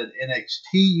an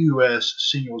NXT US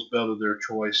singles belt of their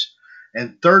choice.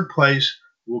 And third place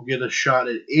will get a shot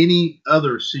at any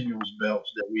other singles belts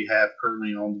that we have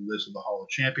currently on the list of the Hall of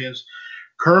Champions.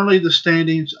 Currently, the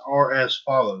standings are as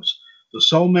follows. The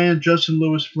Soul Man, Justin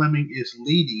Lewis Fleming, is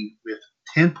leading with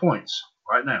 10 points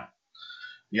right now.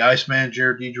 The Iceman,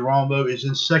 Jared DiGirolamo, is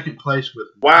in second place with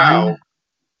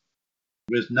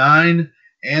 9.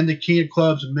 And the King of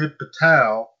Clubs, Mitt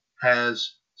Patel,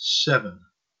 has 7.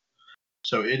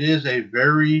 So it is a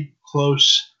very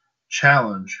close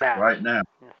challenge right now.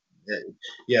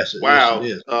 Yes, wow.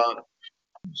 Yes, it is.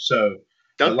 So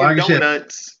Dunkin' like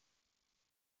Donuts.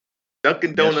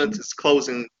 Dunkin' Donuts is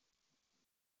closing.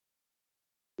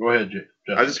 Go ahead,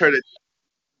 Justin. I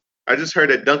just heard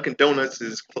that Dunkin' Donuts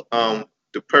is closing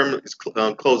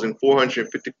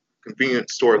 450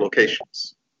 convenience store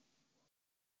locations.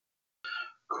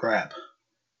 Crap.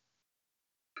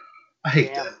 I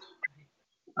hate that.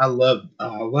 I love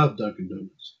Dunkin'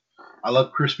 Donuts. I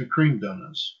love Krispy Kreme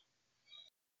donuts.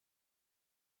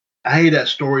 I hate that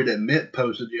story that Mitt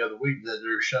posted the other week that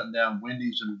they're shutting down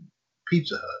Wendy's and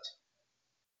Pizza Hut.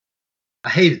 I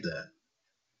hated that.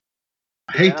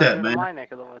 I hate that, man. My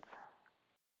neck of the woods.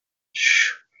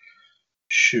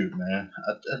 Shoot, man.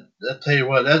 I tell you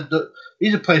what,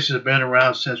 these are places that have been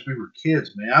around since we were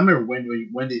kids, man. I remember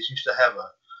when Wendy's used to have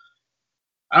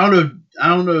I don't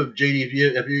know, JD, if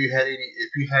you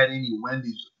had any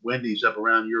Wendy's up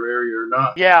around your area or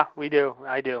not. Yeah, we do.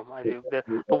 I do.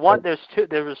 The one there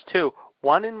was 2.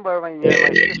 One in near my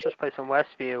sister's place in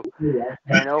Westview,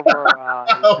 and over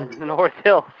in the North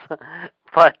Hills.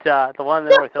 But the one in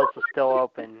the North Hills is still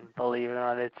open. Believe it or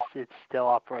not, it's still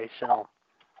operational.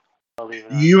 Believe it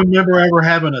or not. Do you remember ever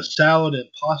having a salad and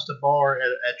pasta bar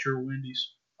at your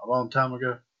Wendy's a long time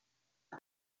ago?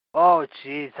 Oh,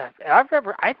 jeez.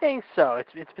 I think so.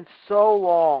 It's been so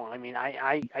long. I mean,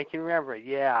 I can remember it.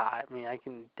 Yeah. I mean, I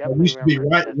can definitely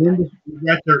remember it.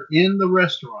 Right there in the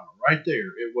restaurant, right there.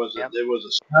 It was a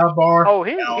style bar. Oh,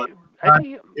 you want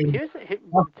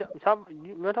to talk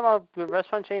about the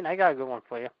restaurant chain? I got a good one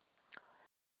for you.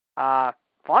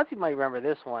 Fonzie might remember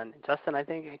this one. Justin, I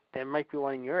think there might be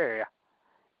one in your area.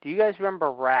 Do you guys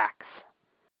remember Rax?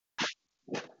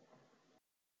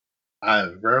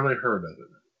 I've rarely heard of it.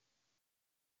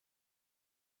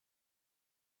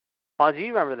 Fonzie,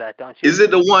 you remember that, don't you? Is it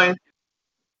the one?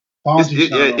 It's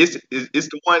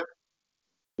the one.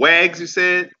 Wags, you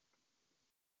said?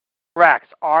 Rax,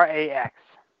 RAX.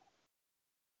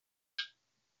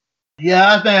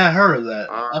 Yeah, I think I heard of that.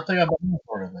 I think I've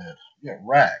heard of that.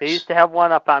 racks. They used to have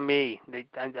one up on me. They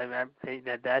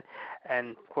did that,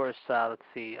 and of course, let's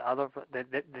see, you're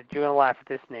gonna laugh at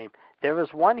this name. There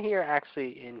was one here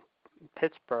actually in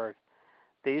Pittsburgh.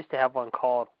 They used to have one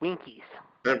called Winkies.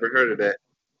 Never heard of that.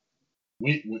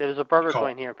 There was a burger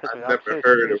joint here in Pittsburgh. I've never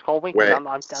heard of it's called Winkies.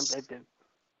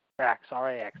 RAX.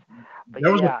 But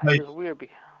yeah, it was weird.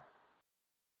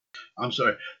 I'm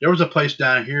sorry. There was a place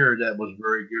down here that was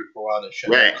very good for a while that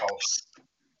shut down.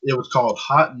 It was called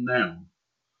Hot and Now.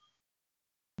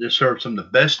 They served some of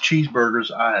the best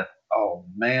cheeseburgers I have. Oh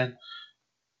man,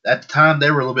 at the time they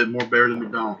were a little bit more better than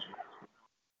McDonald's.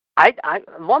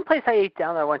 One place I ate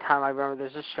down there one time, I remember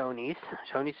there's a Shoney's.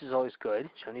 Shoney's is always good.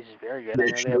 Shoney's is very good. I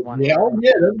know they have one.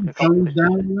 Shoney's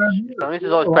down around here. Shoney's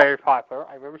is always very popular.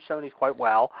 I remember Shoney's quite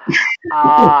well.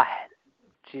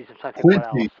 Jeez, I'm trying to think what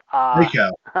else.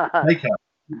 Steakhouse.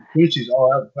 Quincy's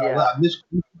all out. I miss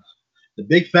Quincy's. The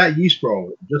big fat yeast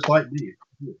roll, just like me.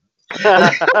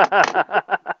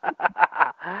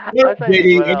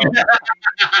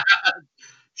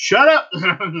 Shut up!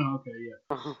 Okay, yeah.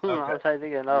 Okay. I was trying to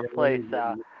think of another place.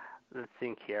 Let's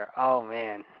think here. Oh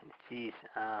man, jeez.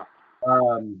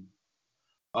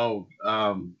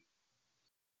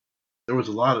 There was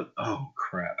a lot of. Oh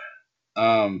crap.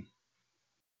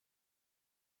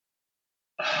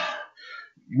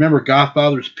 Remember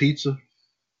Godfather's Pizza?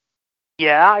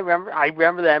 Yeah, I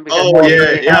remember them. Because I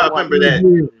remember that.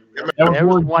 There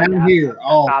was one down here.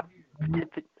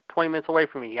 20 minutes away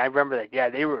from me. I remember that. Yeah,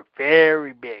 they were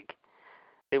very big.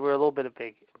 They were a little bit of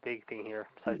big thing here,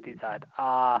 besides Pizza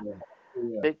Hut.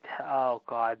 Oh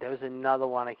God, there was another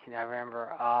one I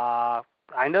remember. I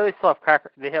know they still have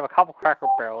They have a couple Cracker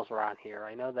Barrels around here.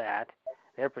 I know that.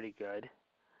 They're pretty good.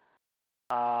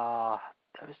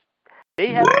 They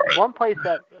had one place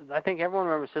that I think everyone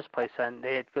remembers this place, and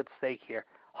they had good steak here.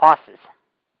 Hoss's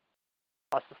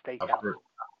Steakhouse.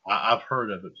 I've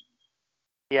heard of it.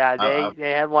 Yeah,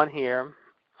 they had one here,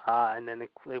 and then they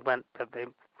went.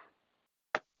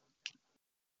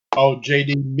 Oh,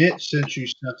 JD, Mitt sent you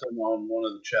something on one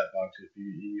of the chat boxes.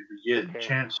 If you get a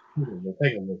chance, we'll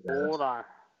take a look at it. Hold on.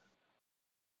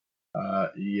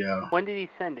 Yeah. When did he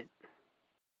send it?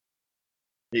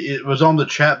 It was on the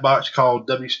chat box called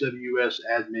WCWUS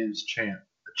Admins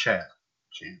Chat.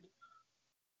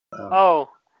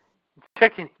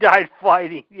 Chicken died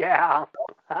fighting. Yeah.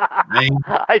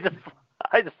 I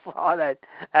just saw that.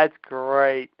 That's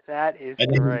great. That is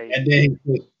great. And then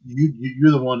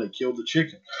you're the one that killed the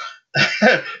chicken.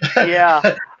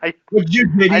 Yeah. I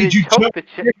didn't choke the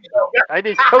chicken. I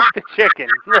didn't choke the chicken.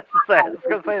 I was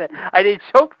going to say that. I didn't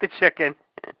choke the chicken.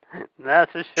 That's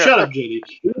for sure. Shut up, JD.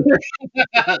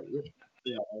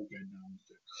 Yeah, okay. No,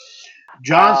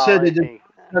 John said they did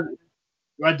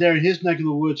right there in his neck of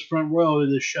the woods, front row,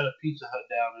 they just shut a Pizza Hut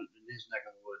down in his neck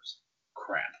of the woods.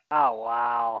 Crap. Oh,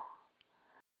 wow.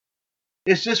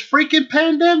 It's this freaking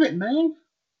pandemic, man.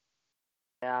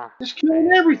 Yeah. It's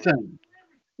killing everything.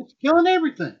 It's killing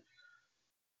everything.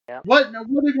 Yeah. What are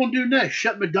they going to do next?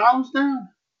 Shut McDonald's down?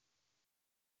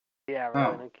 Yeah,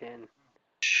 really, no kidding.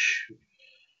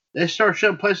 They start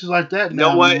shutting places like that. You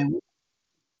know what?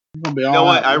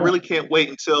 I really can't wait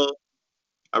until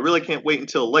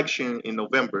election in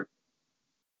November.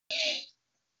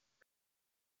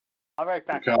 All right,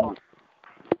 back on.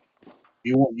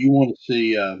 You want to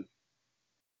see?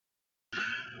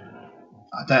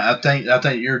 I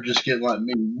think you're just getting like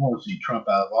me. You want to see Trump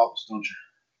out of office, don't you?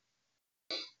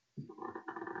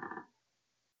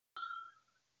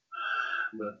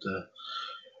 But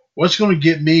what's going to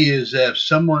get me is if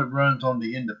someone runs on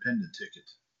the independent ticket.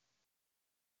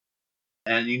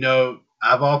 And,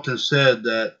 I've often said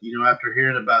that, after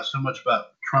hearing about so much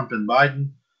about Trump and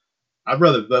Biden, I'd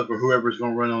rather vote for whoever's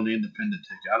going to run on the independent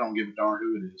ticket. I don't give a darn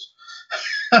who it is.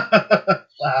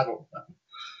 I don't know.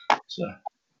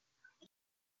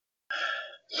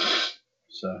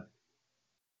 So.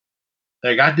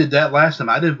 Like, I did that last time.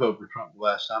 I didn't vote for Trump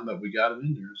last time, but we got him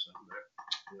in there. So.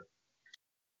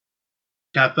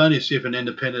 Kind of funny to see if an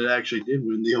independent actually did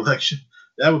win the election.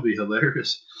 That would be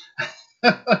hilarious.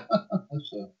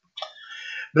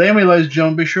 But anyway, ladies and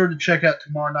gentlemen, be sure to check out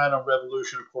tomorrow night on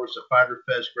Revolution, of course, the Fighter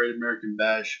Fest Great American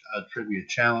Bash Trivia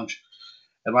Challenge.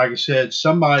 And like I said,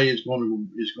 somebody is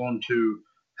going to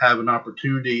have an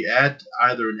opportunity at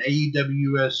either an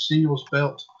AEWS singles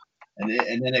belt, an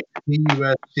NXT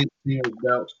US singles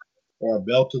belt, or a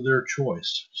belt of their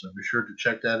choice. So be sure to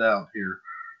check that out here,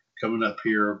 coming up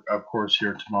here, of course,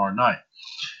 here tomorrow night.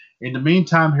 In the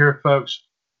meantime here, folks,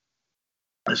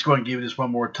 let's go and give you this one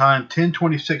more time.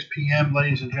 10:26 p.m.,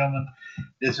 ladies and gentlemen.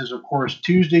 This is, of course,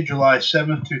 Tuesday, July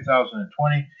 7th,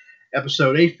 2020,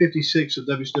 episode 856 of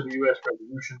WCWUS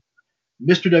Revolution.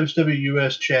 Mr.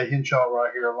 WCWUS Chad Henshaw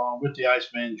right here, along with the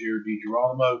Iceman Jared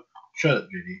DiGirolamo. Shut up,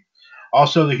 JD.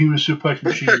 Also, the Human Suplex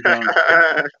Machine John,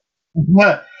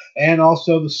 and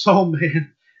also the Soul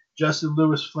Man Justin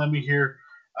Lewis Fleming here.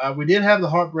 We did have the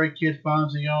Heartbreak Kid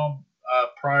Fonzie on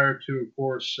prior to, of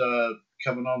course,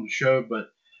 coming on the show, but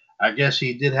I guess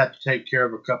he did have to take care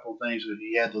of a couple of things that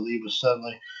he had to leave us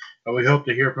suddenly. But we hope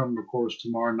to hear from him, of course,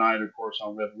 tomorrow night, of course,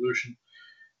 on Revolution.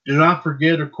 Do not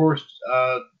forget, of course,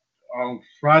 on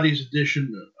Friday's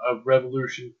edition of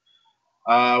Revolution,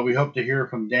 we hope to hear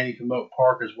from Danny from Oak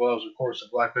Park, as well as, of course, the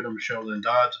Black Widow Michelle Lynn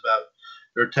Dodds about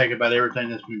their take about everything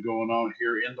that's been going on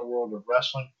here in the world of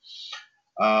wrestling.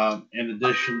 In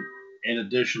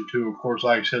addition to, of course,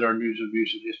 like I said, our news,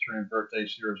 abuse, and history and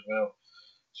birthdays here as well.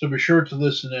 So be sure to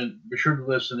listen in. Be sure to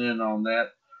listen in on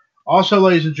that. Also,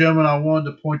 ladies and gentlemen, I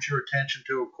wanted to point your attention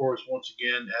to, of course, once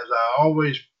again,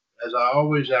 as I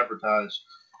always advertise,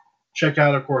 check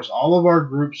out, of course, all of our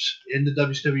groups in the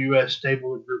WCWUS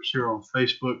stable of groups here on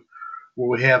Facebook, where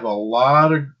we have a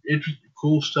lot of interesting,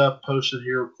 cool stuff posted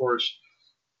here, of course.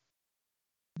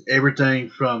 Everything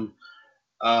from,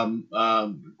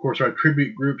 of course, our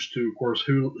tribute groups to, of course,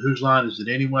 Whose Line Is It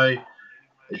Anyway?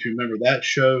 If you remember that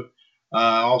show.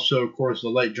 Also, of course, the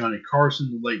late Johnny Carson,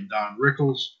 the late Don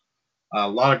Rickles. A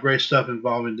lot of great stuff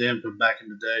involving them from back in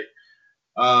the day.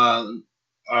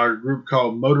 Our group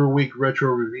called Motor Week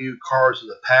Retro Review, Cars of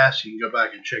the Past. You can go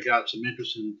back and check out some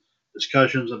interesting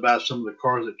discussions about some of the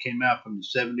cars that came out from the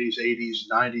 70s, 80s,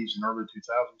 90s, and early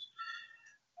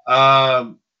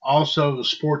 2000s. Also, the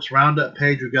Sports Roundup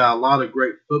page. We've got a lot of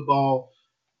great football,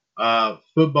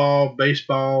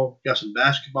 baseball, got some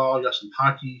basketball, got some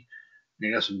hockey,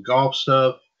 and got some golf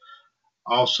stuff.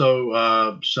 Also,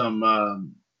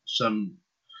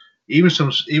 even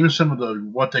some of the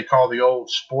what they call the old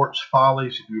sports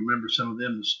follies. If you remember some of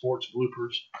them, the sports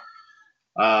bloopers.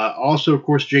 Also, of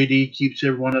course, JD keeps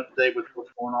everyone up to date with what's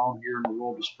going on here in the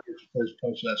world of sports.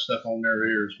 Post that stuff on there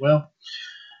here as well.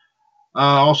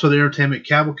 Also, the Entertainment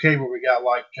Cavalcade, where we got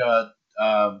like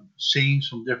scenes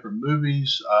from different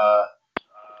movies,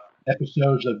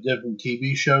 episodes of different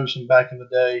TV shows from back in the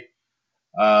day,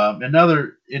 and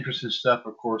other interesting stuff,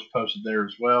 of course, posted there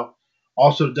as well.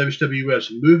 Also, the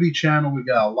WCWUS Movie Channel, we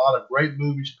got a lot of great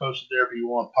movies posted there. If you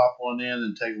want to pop one in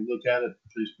and take a look at it,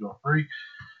 please feel free.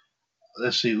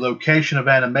 Let's see, location of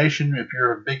animation. If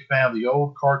you're a big fan of the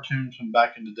old cartoons from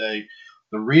back in the day,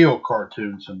 the real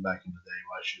cartoons from back in the day,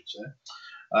 I should say.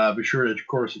 Be sure, of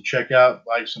course, to check out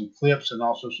like some clips and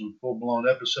also some full-blown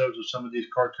episodes of some of these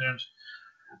cartoons.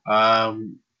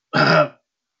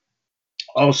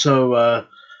 Also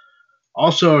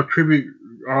a tribute,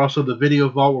 also the video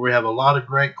vault, where we have a lot of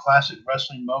great classic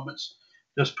wrestling moments.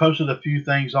 Just posted a few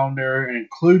things on there,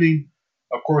 including,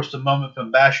 of course, the moment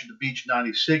from Bash at the Beach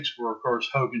 '96, where, of course,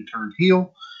 Hogan turned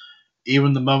heel.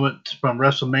 Even the moment from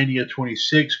WrestleMania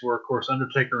 26, where, of course,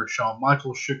 Undertaker and Shawn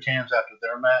Michaels shook hands after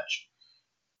their match.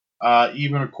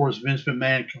 Even, of course, Vince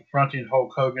McMahon confronting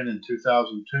Hulk Hogan in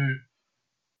 2002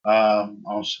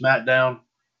 on SmackDown.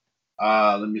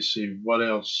 Let me see, what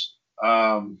else?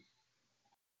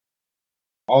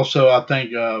 Also, I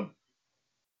think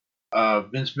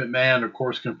Vince McMahon, of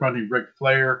course, confronting Ric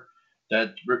Flair,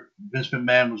 that Vince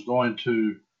McMahon was going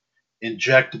to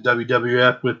inject the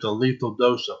WWF with a lethal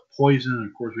dose of poison.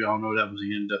 Of course, we all know that was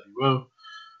the NWO.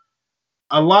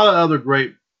 A lot of other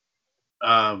great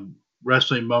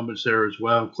wrestling moments there as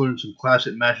well, including some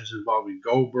classic matches involving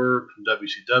Goldberg from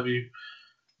WCW.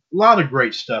 A lot of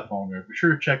great stuff on there. Be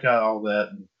sure to check out all that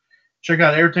and check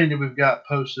out everything that we've got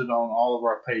posted on all of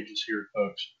our pages here,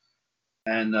 folks.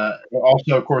 And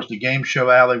also, of course, the Game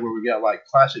Show Alley, where we got like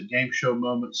classic game show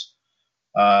moments,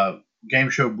 game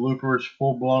show bloopers,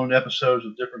 full-blown episodes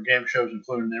of different game shows,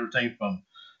 including everything from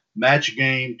Match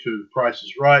Game to The Price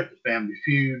is Right, The Family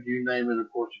Feud, you name it.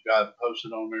 Of course, you got it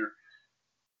posted on there.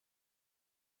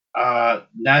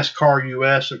 NASCAR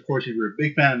US, of course, if you're a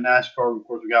big fan of NASCAR, of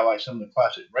course, we got like some of the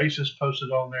classic races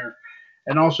posted on there.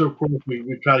 And also, of course,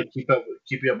 we try to keep you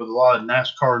up with a lot of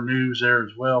NASCAR news there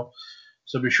as well.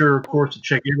 So be sure, of course, to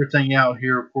check everything out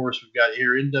here. Of course, we've got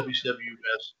here in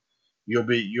WCWUS. You'll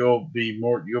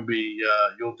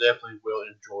definitely will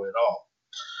enjoy it all.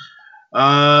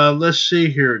 Let's see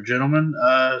here, gentlemen.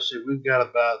 We've got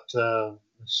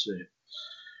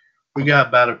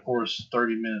about of course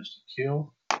 30 minutes to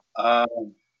kill.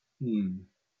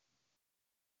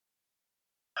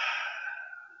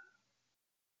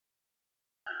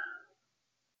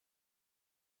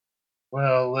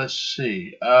 Well, let's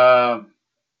see.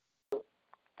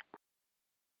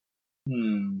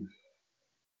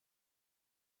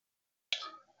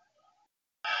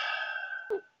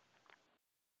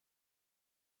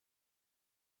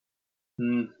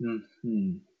 Hmm.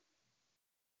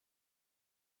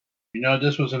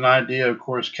 This was an idea, of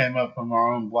course, came up from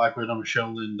our own Black Widow,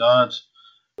 Michelle Lynn Dodds.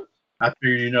 I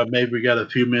figured, maybe we got a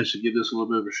few minutes to give this a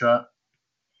little bit of a shot.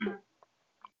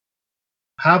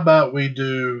 How about we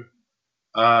do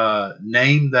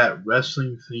name that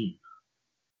wrestling theme?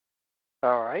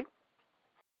 All right.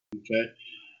 Okay.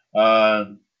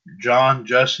 John,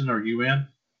 Justin, are you in?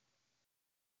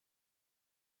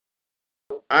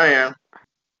 I am.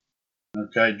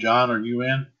 Okay. John, are you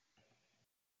in?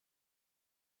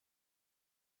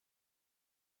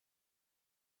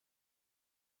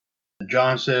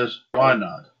 John says, why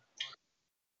not?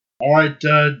 All right.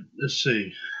 Let's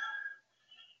see.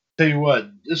 Tell you what,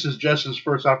 this is Justin's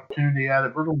first opportunity at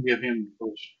it. We're going to give him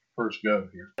first go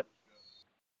here.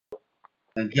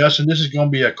 And Justin, this is going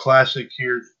to be a classic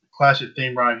here, classic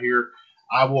theme right here.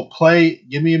 I will play.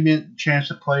 Give me a chance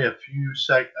to play a few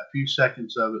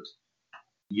seconds of it,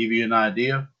 to give you an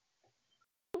idea,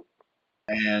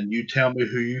 and you tell me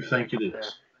who you think it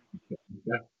is.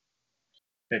 Okay.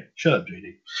 Okay. Shut up,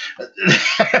 JD.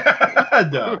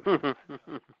 No.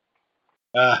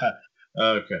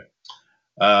 Okay.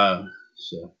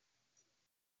 So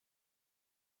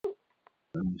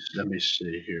let me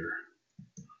see here.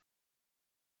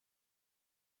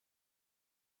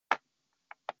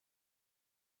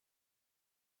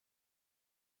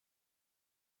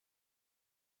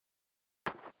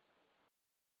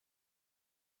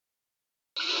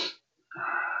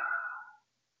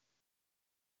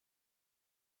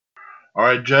 All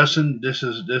right, Justin. This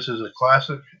is a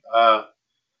classic.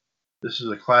 This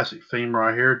is a classic theme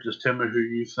right here. Just tell me who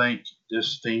you think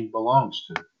this theme belongs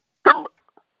to.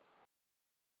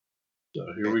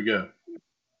 So here we go.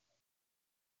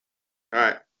 All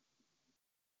right.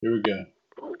 Here we go.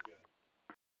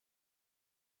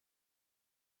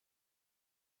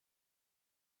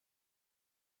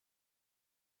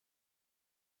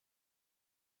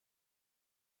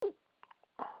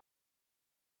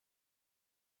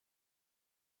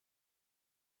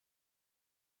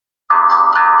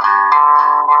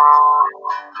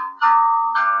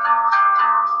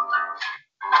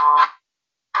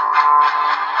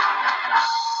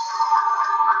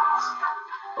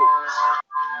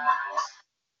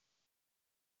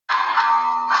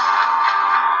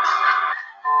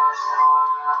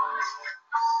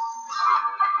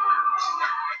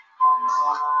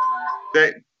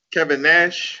 That Kevin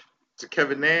Nash. Is it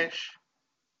Kevin Nash?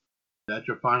 That's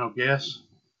your final guess?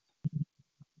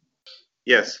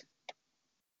 Yes.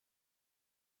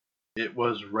 It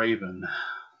was Raven.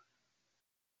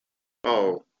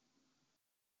 Oh.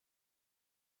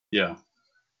 Yeah.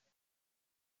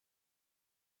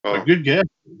 Oh. A good guess.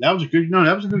 That was a good. No,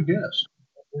 that was a good guess.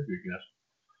 Very good guess.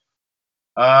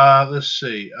 Let's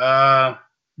see.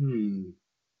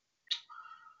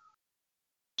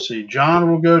 Let's see. John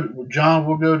will go. John,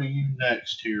 we'll go to you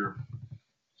next here.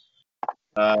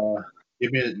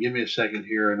 Give me a second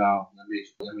here, and let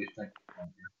me think.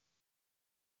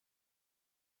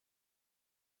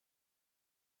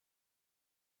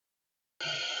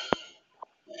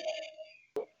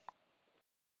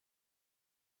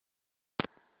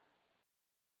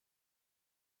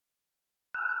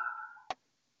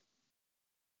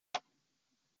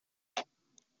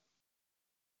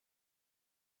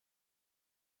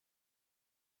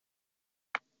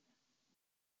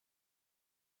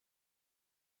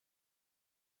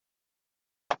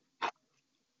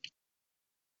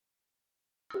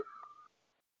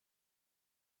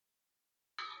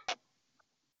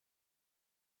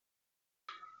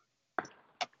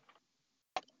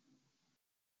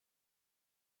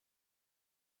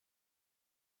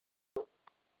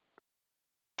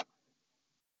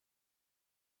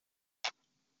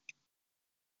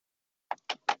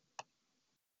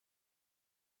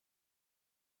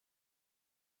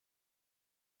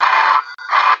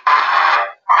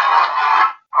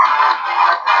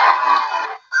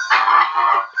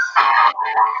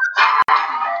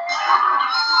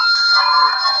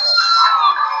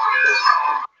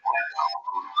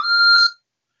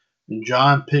 And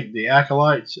John picked the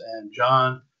Acolytes, and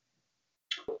John.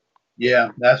 Yeah,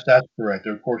 that's correct.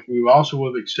 Of course, we also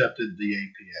would have accepted the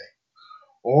APA.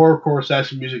 Or, of course,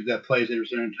 that's the music that plays every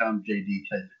single time JD takes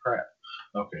the crap.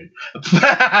 Okay.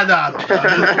 No.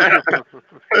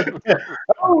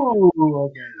 Oh,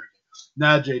 okay.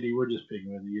 Now, JD, we're just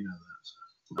picking with you. You know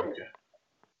that. Okay.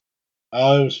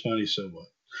 Oh, it was funny, so what?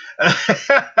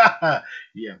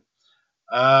 Yeah.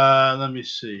 Let me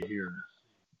see here.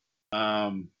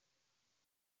 Um,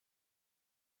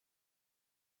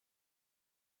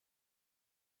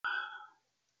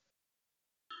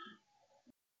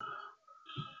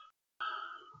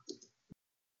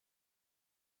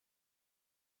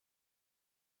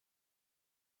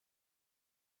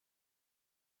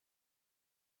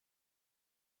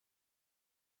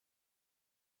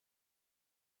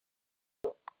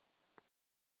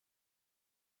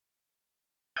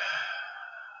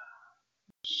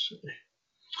 see.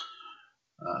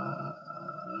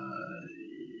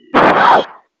 Yes.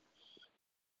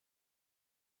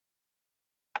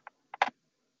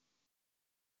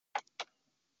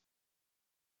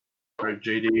 All right,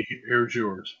 JD, here's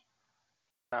yours.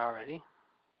 Alrighty.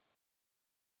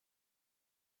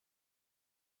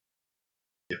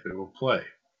 If it will play.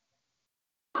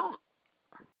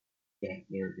 Okay,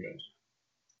 there it goes.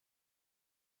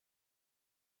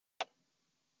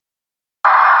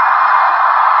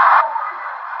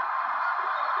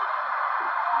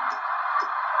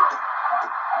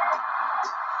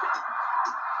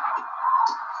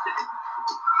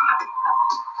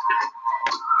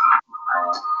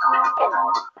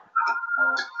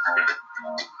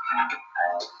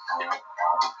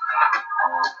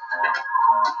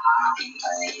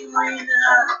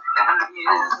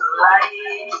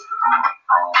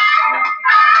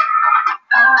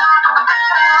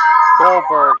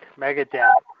 Goldberg, Megadeth.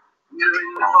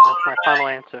 That's my final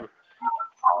answer.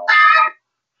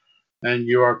 And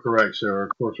you are correct, sir. Of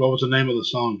course. What was the name of the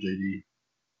song, JD?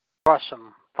 Crush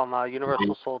 'em from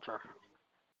Universal Soldier.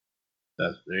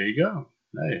 There you go.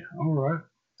 Hey, all right.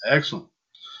 Excellent.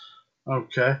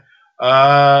 Okay.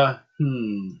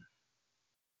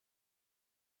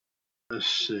 Let's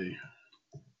see.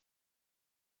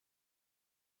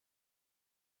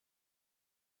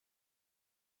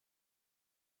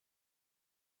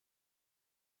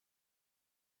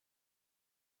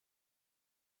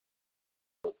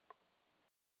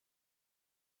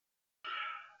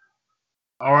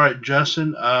 All right,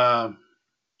 Justin.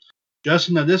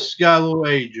 Justin, now this has got a little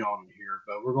age on it here,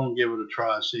 but we're gonna give it a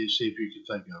try and see if you can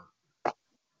think of it.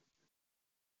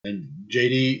 And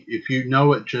JD, if you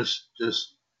know it, just.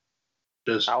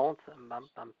 I won't. I'm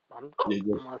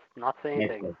not saying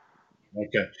anything.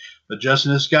 Okay. But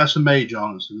Justin, this has got some age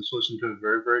on it, so just listen to it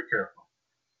very, very carefully.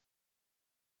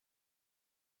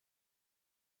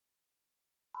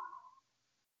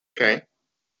 Okay.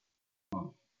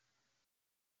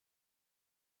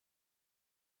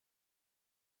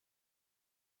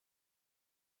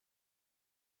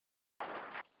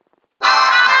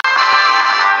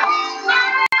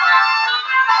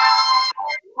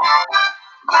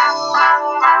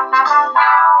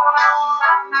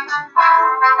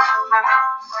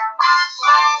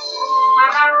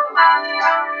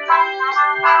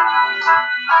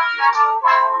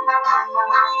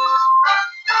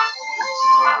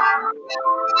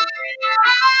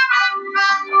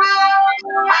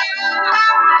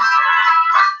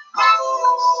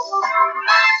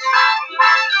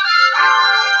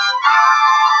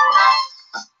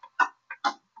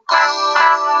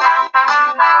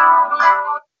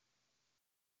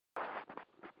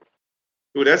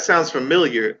 Ooh, that sounds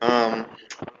familiar. Can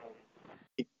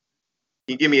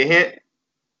you give me a hint?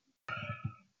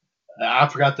 I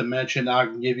forgot to mention.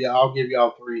 I'll give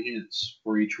y'all 3 hints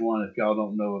for each one if y'all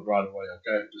don't know it right away.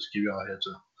 Okay, just give y'all a heads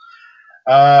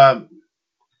up.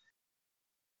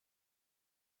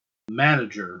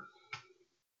 Manager.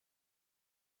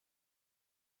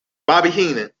 Bobby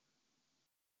Heenan.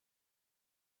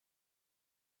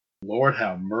 Lord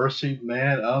have mercy,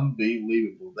 man!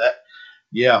 Unbelievable.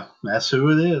 That's who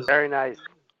it is. Very nice.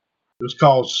 It was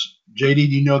called JD. Do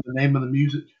you know the name of the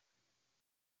music?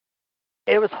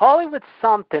 It was Hollywood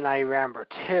something I remember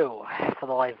too, for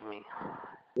the life of me.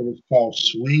 It was called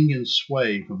Swing and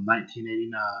Sway from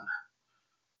 1989.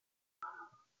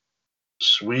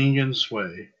 Swing and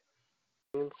Sway.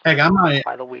 Heck, I might.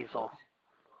 By the Weasel.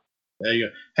 There you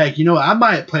go. Heck, I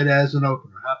might play that as an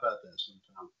opener. How about that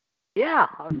sometime? Yeah,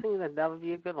 I was thinking that would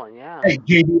be a good one. Yeah. Hey,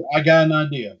 JD, I got an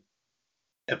idea.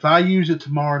 If I use it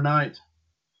tomorrow night,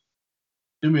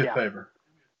 do me a favor.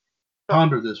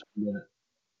 Ponder this for a minute.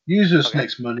 Use this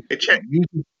next Monday. Hey, Chad.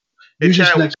 Hey,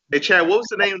 Chad. What was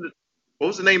the name of the show?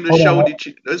 What's the name of the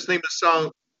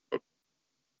song?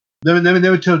 Let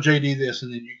me tell JD this,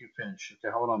 and then you can finish.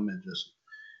 Okay, hold on a minute, just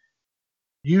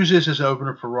use this as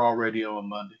opener for Raw Radio on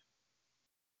Monday.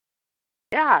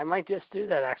 Yeah, I might just do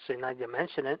that actually. Now you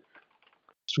mention it.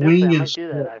 Swing I and might do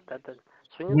that.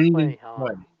 Swing and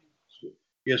Sway.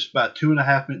 It's about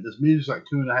 2.5 minutes. This music's like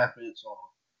 2.5 minutes long,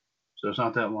 so it's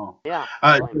not that long. Yeah.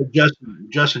 All right,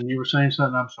 Justin, you were saying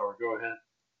something. I'm sorry. Go ahead.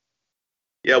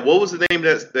 Yeah, what was the name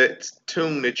of that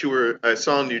tune that you were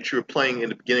song that you were playing in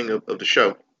the beginning of the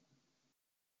show?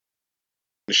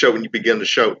 The show when you begin the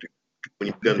show. When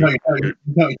you begin. You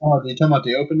talking about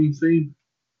the opening theme?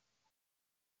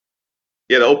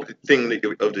 Yeah, the opening thing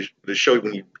of the show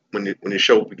when the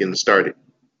show begins to start.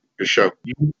 The show.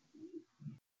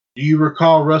 Do you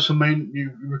recall WrestleMania?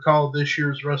 You recall this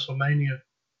year's WrestleMania?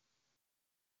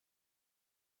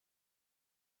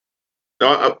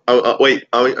 No, wait.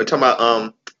 I'm talking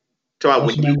about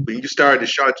Talking about when you started the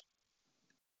shot.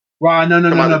 Right, no,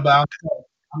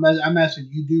 but I'm asking,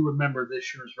 you do remember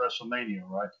this year's WrestleMania,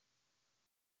 right?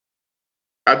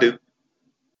 I do. Do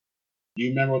you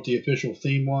remember what the official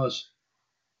theme was?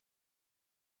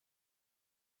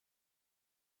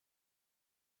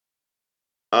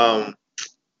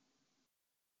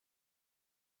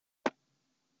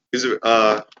 Is it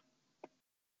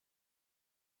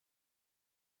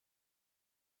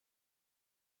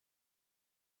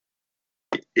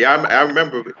yeah, I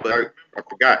remember, but I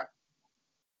forgot.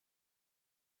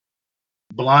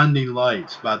 Blinding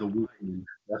Lights by the Weeknd.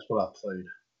 That's what I played.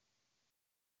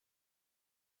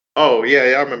 Oh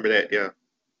yeah, I remember that. Yeah,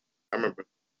 I remember.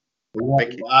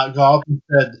 Thank you. I often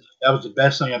said that was the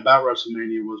best thing about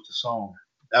WrestleMania was the song.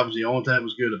 That was the only thing that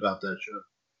was good about that show.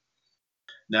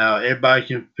 Now everybody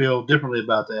can feel differently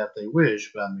about that if they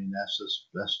wish, but I mean that's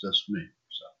just me.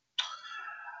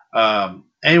 So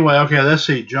anyway, okay, let's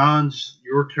see. John's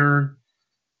your turn.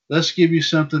 Let's give you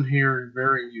something here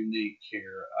very unique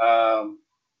here.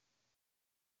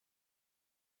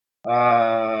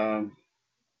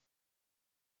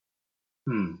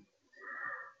 Hmm.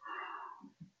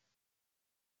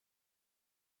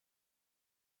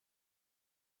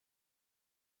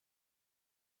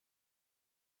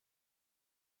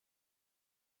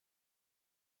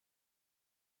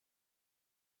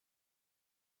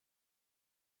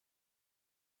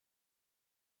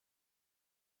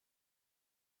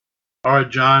 All right,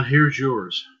 John, here's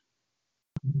yours.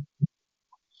 The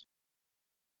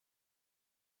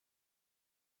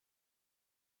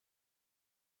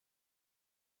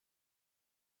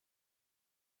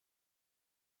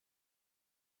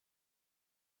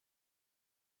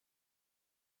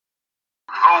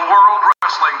World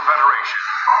Wrestling Federation.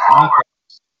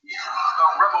 The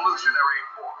revolutionary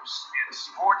force in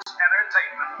sports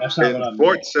entertainment. That's not what I meant.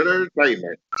 Sports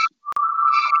entertainment.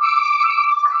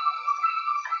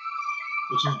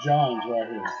 This is John's right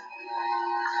here.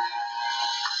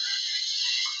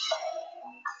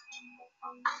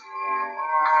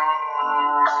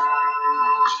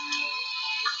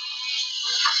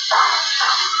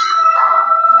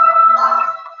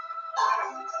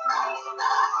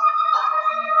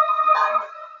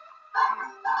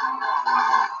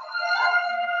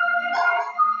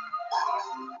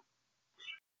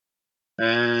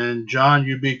 And John,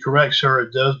 you'd be correct, sir.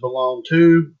 It does belong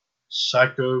to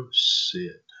Psycho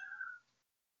Sid.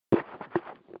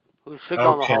 Who should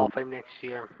go in the Hall of Fame next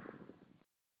year?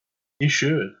 He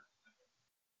should.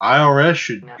 IRS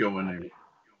should go in there.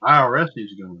 IRS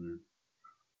needs to go in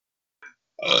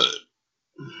there. Of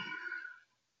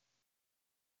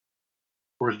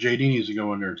course, JD needs to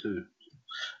go in there too.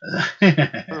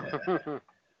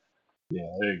 Yeah,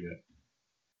 there you go.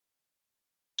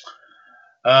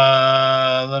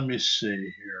 Let me see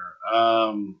here.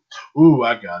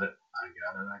 I got it.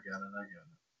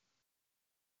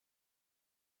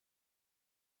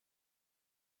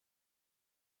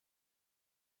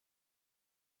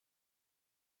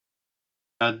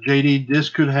 JD, this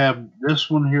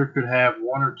one here could have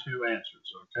one or two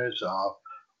answers. Okay, so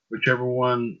whichever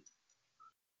one.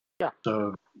 Yeah.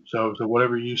 So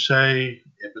whatever you say,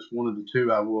 if it's one of the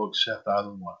two, I will accept either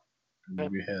one.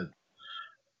 Move ahead.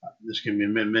 Just give me a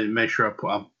minute. Make sure I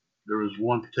put. There was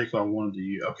one particular I wanted to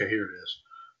use. Okay, here it is.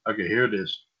 Okay, here it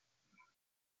is.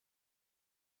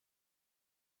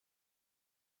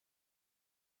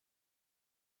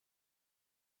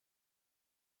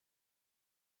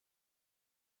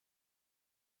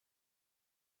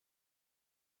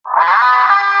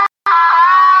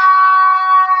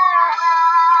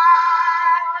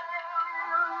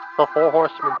 The Four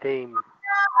Horsemen theme.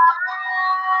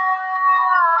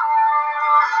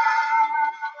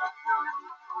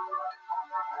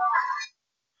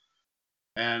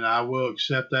 And I will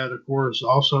accept that, of course.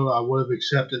 Also, I would have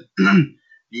accepted.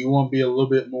 You want to be a little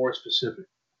bit more specific?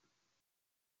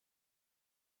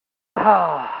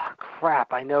 Ah,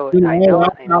 crap! I know it.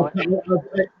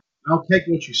 I'll take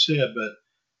what you said,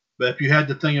 but if you had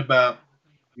to think about,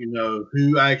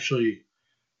 who actually,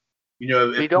 we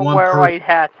don't wear white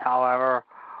hats. However,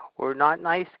 we're not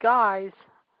nice guys.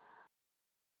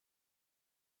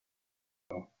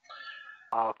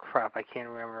 Oh crap! I can't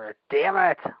remember it. Damn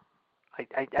it! You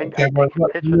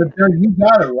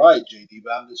got it right, JD.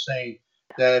 But I'm just saying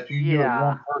that if you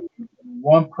knew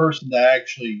one person that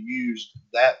actually used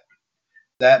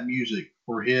that music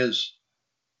for his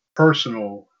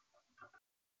personal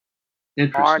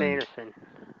interest. Arn Anderson.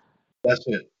 That's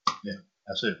it. Yeah,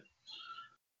 that's it.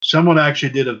 Someone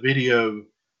actually did a video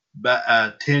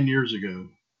 10 years ago,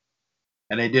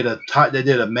 and they did a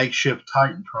makeshift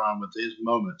Titantron with his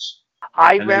moments.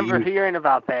 I remember hearing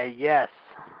about that. Yes.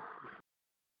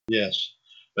 Yes,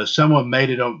 but someone made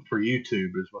it up for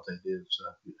YouTube is what they did. So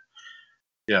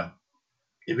yeah,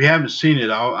 if you haven't seen it,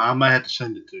 I might have to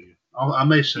send it to you. I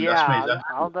may send. Yeah,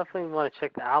 I'll definitely want to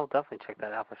check that. I'll definitely check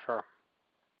that out for sure.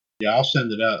 Yeah, I'll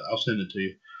send it out. I'll send it to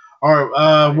you. All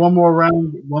right, Okay. one more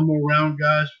round,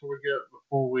 guys,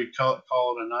 before we call it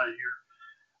a night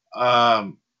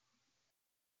here.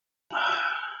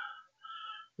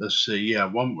 Let's see.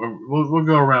 Yeah, we'll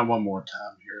go around one more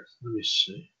time here. Let me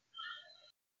see.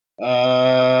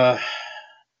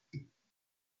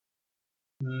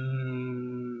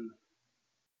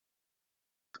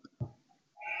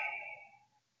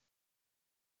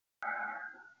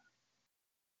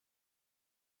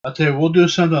 I'll tell you, we'll do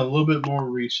something a little bit more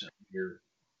recent here.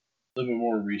 A little bit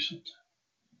more recent.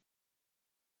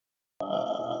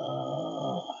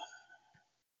 All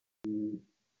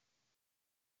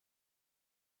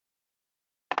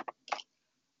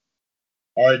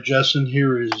right, Justin.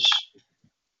 Here is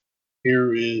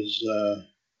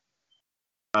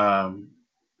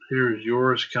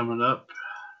yours coming up.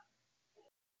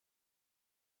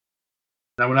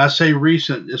 Now, when I say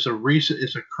recent, it's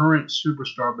a current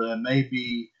superstar, but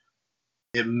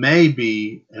it may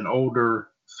be an older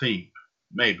theme.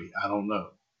 Maybe, I don't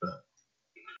know,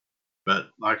 but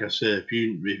like I said, if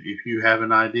you have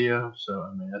an idea, so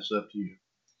I mean that's up to you.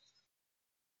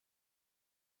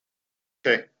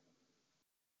 Okay.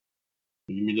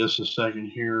 Give me just a second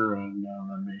here, and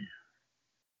let me.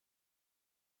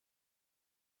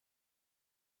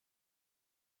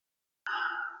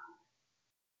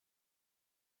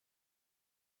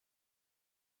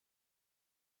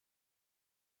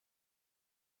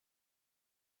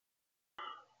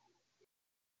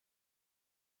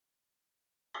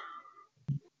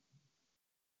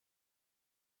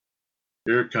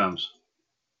 Here it comes.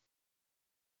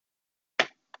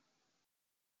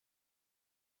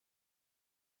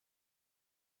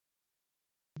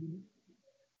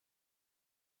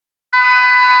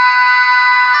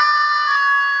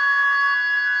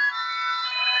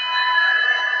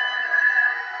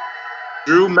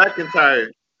 Drew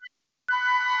McIntyre.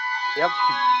 Yep.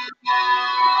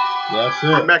 That's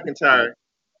Drew it. McIntyre.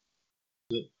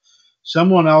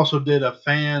 Someone also did a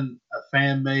fan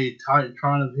made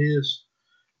Titantron of his.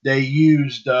 They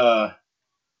used I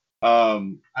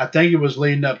think it was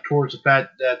leading up towards the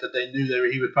fact that they knew that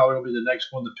he would probably be the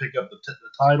next one to pick up the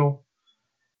title.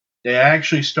 They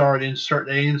actually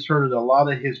they inserted a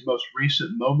lot of his most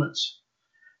recent moments,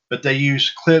 but they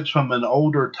used clips from an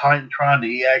older Titantron that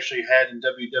he actually had in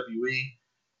WWE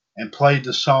and played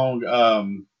the song.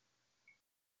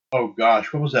 Oh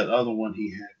gosh, what was that other one he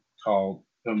had called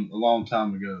from a long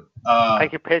time ago?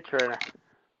 Take a picture.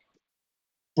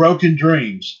 Broken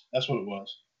Dreams. That's what it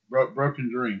was.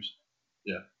 Broken Dreams.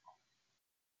 Yeah,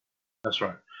 that's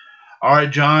right. All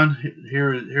right, John.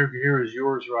 Here is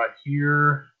yours right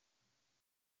here.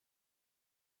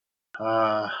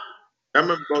 I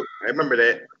remember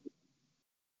that.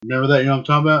 Remember that? You know what I'm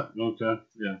talking about? Okay.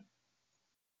 Yeah.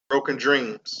 Broken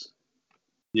Dreams.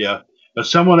 Yeah. But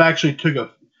someone actually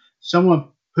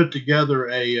someone put together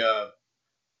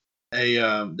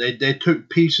they took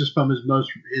pieces from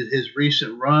his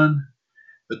recent run,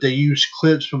 but they used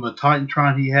clips from a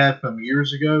Titantron he had from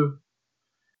years ago,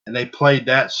 and they played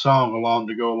that song along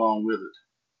to go along with it.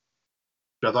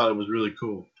 Which I thought it was really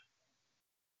cool.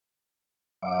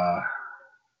 All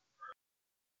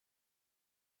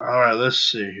right, let's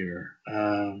see here.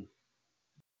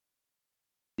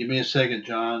 Give me a second,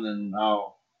 John, and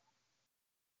I'll.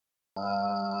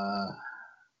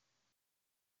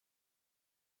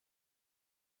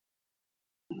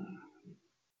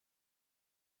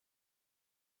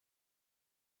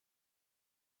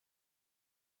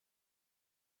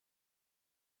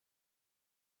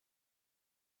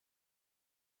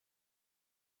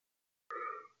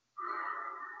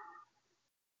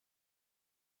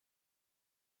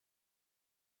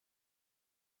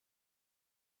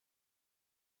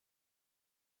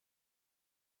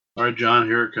 All right, John,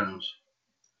 here it comes.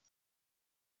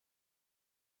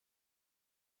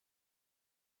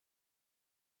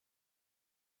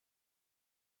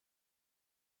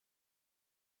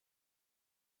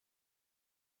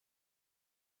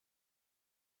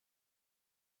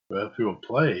 Well, if you'll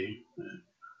play.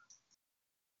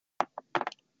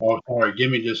 Oh, sorry. Give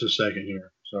me just a second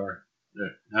here. Sorry.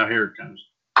 There. Now here it comes.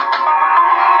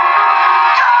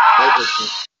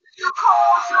 You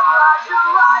close your eyes, you're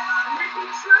right,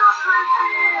 making truth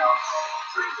reveal.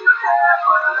 Treat you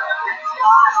careful, let the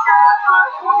scars never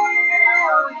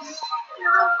heal.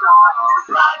 In the darkness,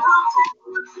 I will take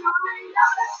you to the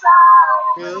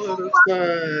other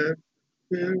side.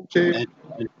 And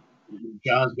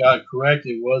John's got it correct.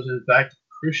 It was, in fact,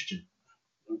 Christian.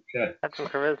 Okay. That's some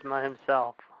charisma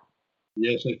himself.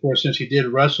 Yes, and of course, since he did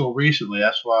wrestle recently,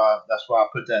 that's why I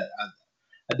put that.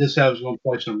 I did say I was going to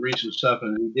play some recent stuff,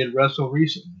 and he did wrestle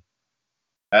recently.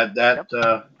 Yep.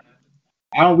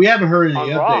 We haven't heard any On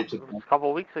Raw, updates about. a couple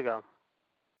of weeks ago.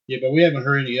 Yeah, but we haven't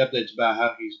heard any updates about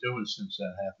how he's doing since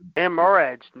that happened. And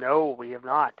Murad, no, we have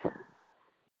not. Oh,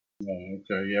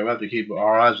 okay, yeah, we'll have to keep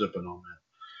our eyes open on that.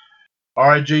 All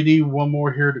right, JD, one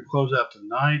more here to close out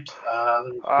tonight.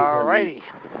 All righty.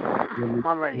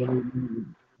 I'm ready.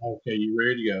 Okay, you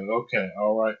ready to go? Okay,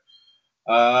 all right.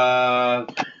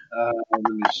 Let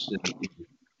me see.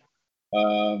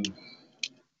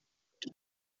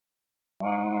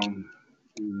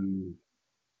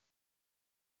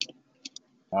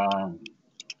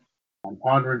 I'm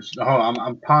pondering. Oh,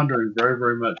 I'm pondering very,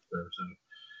 very much, though. So,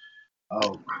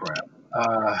 oh crap.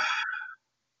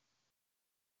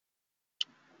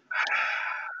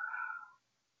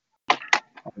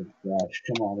 Oh gosh,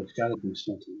 come on! It's got to be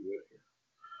something good here.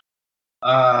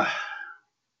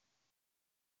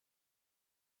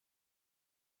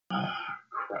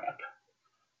 Crap.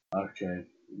 Okay,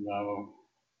 no.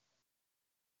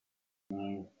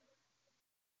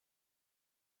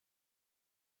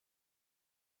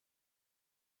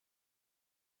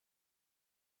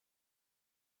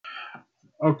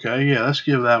 Okay, yeah, let's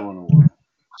give that one a whirl.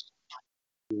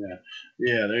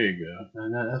 Yeah, there you go.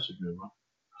 And that's a good one.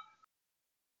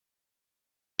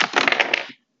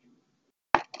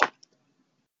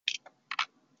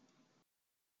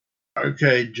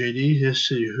 Okay, JD, let's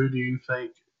see. Who do you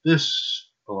think this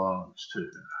belongs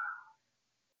to?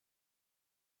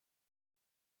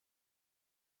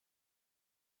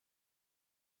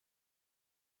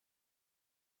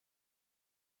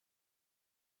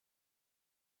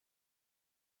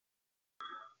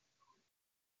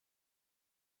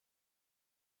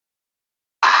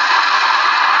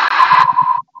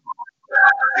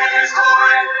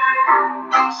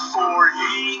 For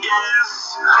he is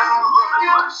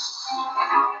limitless.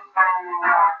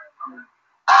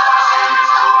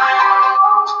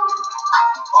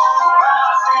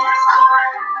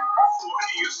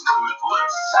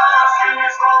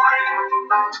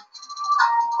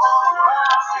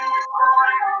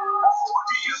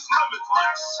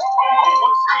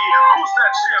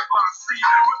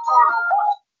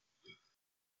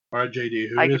 All right, JD,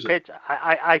 who I is can it?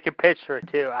 I can picture it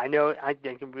too. I know. I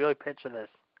can really picture this.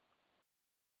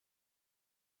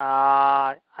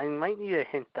 I might need a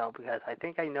hint though because I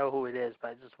think I know who it is,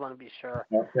 but I just want to be sure.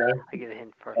 Okay. I get a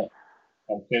hint first.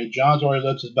 Okay, John's already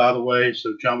left us by the way.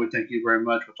 So, John, we thank you very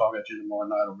much. We'll talk at you tomorrow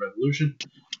night on Revolution.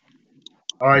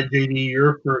 All right, JD,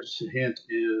 your first hint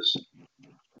is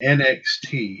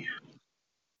NXT.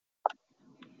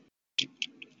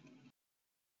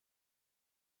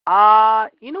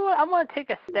 You know what? I'm gonna take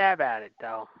a stab at it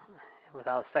though,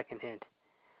 without a second hint.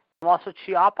 Also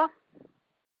Ciampa?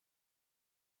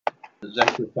 Is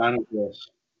that your final guess?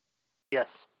 Yes.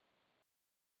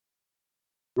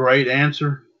 Great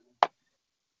answer.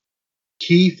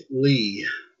 Keith Lee.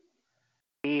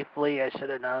 Keith Lee, I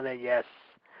should have known it. Yes,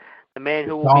 the man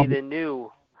who will be the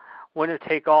new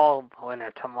winner-take-all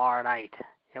winner tomorrow night,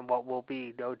 in what will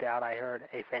be, no doubt, I heard,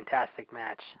 a fantastic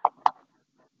match.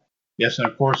 Yes, and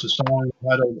of course the song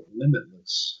titled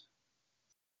 "Limitless."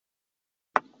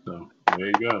 So there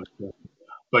you go.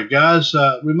 But guys,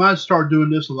 we might start doing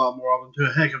this a lot more often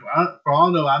too. Heck, for all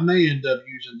I know, I may end up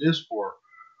using this for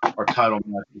our title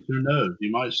matches. Who knows?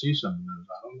 You might see some of those.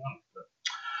 I don't know.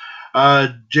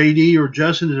 But, JD or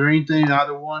Justin, is there anything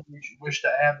either one you wish to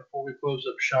add before we close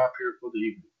up shop here for the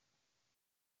evening?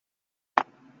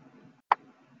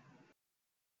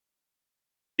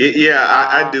 Yeah,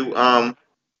 I do.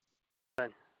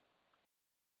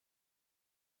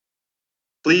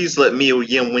 Please let Mia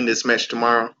Yim win this match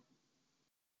tomorrow.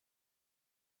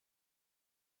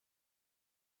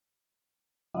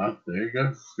 There you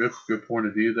go. Good point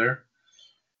of view there.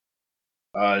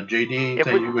 JD,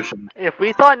 anything you wish? If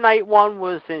we thought night one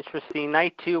was interesting,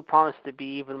 night two promised to be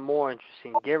even more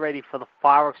interesting. Get ready for the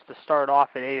fireworks to start off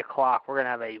at 8 o'clock. We're going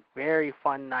to have a very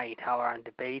fun night, however, on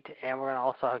Debate, and we're going to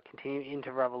also continue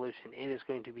into Revolution. It is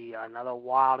going to be another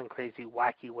wild and crazy,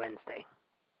 wacky Wednesday.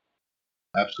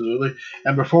 Absolutely.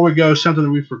 And before we go, something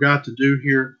that we forgot to do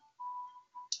here,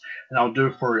 and I'll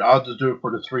just do it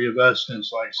for the three of us,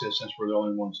 since, like I said, since we're the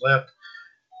only ones left.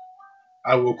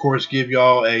 I will, of course, give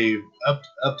y'all a up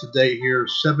to date here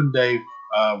 7-day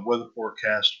weather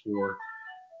forecast for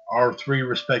our three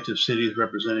respective cities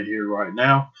represented here right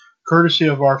now, courtesy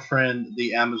of our friend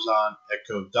the Amazon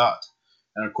Echo Dot.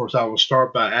 And of course, I will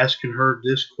start by asking her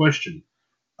this question: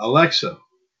 Alexa,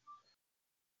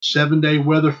 7-day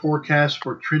weather forecast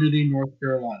for Trinity, North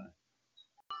Carolina.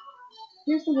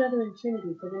 Here's the weather in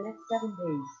Trinity for the next 7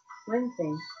 days.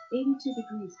 Wednesday, 82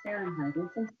 degrees Fahrenheit and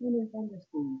some sun and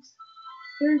thunderstorms.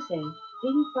 Thursday,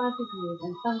 85 degrees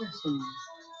and thunderstorms.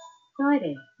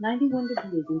 Friday, 91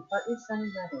 degrees and partly sunny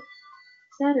weather.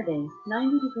 Saturday,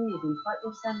 90 degrees and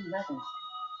partly sunny weather.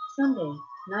 Sunday,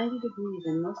 90 degrees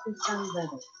and mostly sunny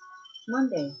weather.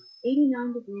 Monday,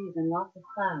 89 degrees and lots of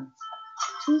clouds.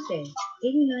 Tuesday,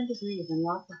 89 degrees and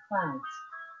lots of clouds.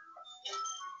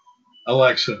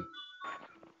 Alexa,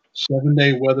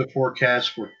 7-day weather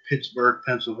forecast for Pittsburgh,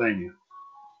 Pennsylvania.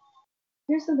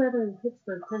 Here's the weather in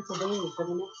Pittsburgh, Pennsylvania for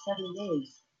the next 7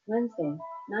 days. Wednesday,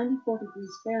 94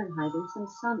 degrees Fahrenheit and some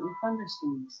sun and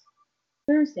thunderstorms.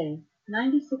 Thursday,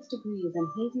 96 degrees and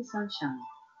hazy sunshine.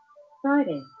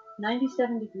 Friday,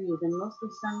 97 degrees and mostly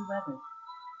sunny weather.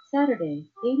 Saturday,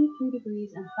 83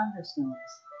 degrees and thunderstorms.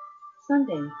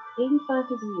 Sunday, 85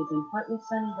 degrees and partly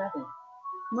sunny weather.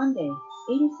 Monday,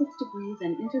 86 degrees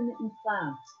and intermittent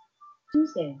clouds.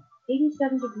 Tuesday,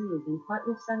 87 degrees and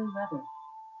partly sunny weather.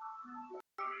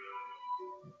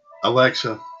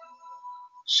 Alexa,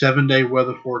 7-day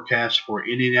weather forecast for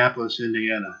Indianapolis,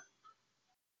 Indiana.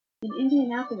 In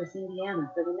Indianapolis,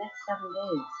 Indiana for the next 7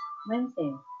 days.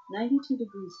 Wednesday, 92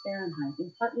 degrees Fahrenheit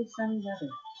and partly sunny weather.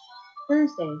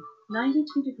 Thursday,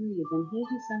 92 degrees and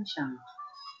hazy sunshine.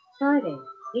 Friday,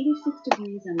 86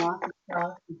 degrees and lots of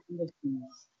clouds and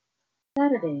thunderstorms.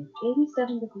 Saturday,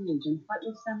 87 degrees and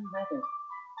partly sunny weather.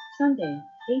 Sunday,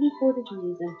 84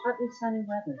 degrees and partly sunny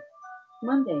weather.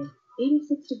 Monday,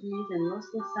 86 degrees and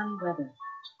mostly sunny weather.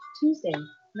 Tuesday,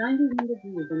 91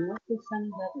 degrees and mostly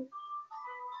sunny weather.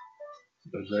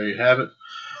 So there you have it.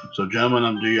 So, gentlemen,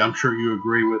 I'm sure you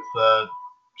agree with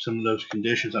some of those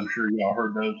conditions. I'm sure y'all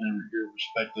heard those in your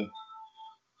respective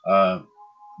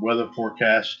weather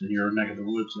forecasts in your neck of the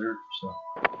woods there.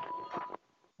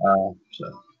 So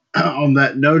on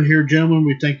that note here, gentlemen,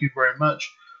 we thank you very much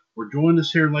for joining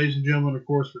us here, ladies and gentlemen. Of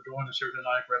course, for joining us here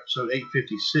tonight for episode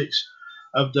 856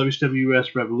 of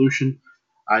WCWUS Revolution.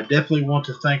 I definitely want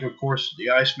to thank, of course,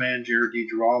 the Iceman, Jared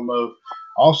DiGirolamo,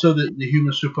 also the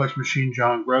Human Suplex Machine,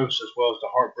 John Gross, as well as the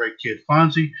Heartbreak Kid,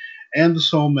 Fonzie, and the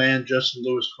Soul Man, Justin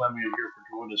Lewis Fleming, here for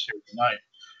joining us here tonight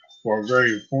for a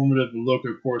very informative look,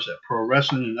 of course, at pro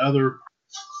wrestling and other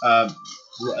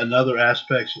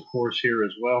aspects, of course, here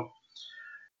as well.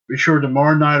 Be sure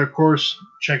tomorrow night, of course,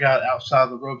 check out Outside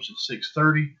the Ropes at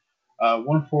 6:30,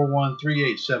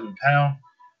 141-387-pound.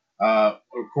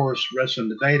 Of course, Wrestling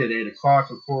Debate at 8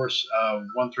 o'clock, of course,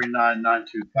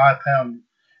 139-925-pound.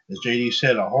 As JD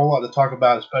said, a whole lot to talk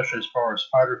about, especially as far as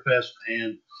Fighter Fest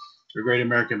and the Great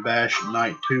American Bash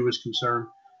Night 2 is concerned.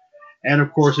 And,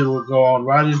 of course, it will go on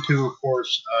right into, of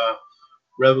course,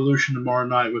 Revolution tomorrow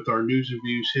night with our news and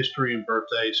views, history, and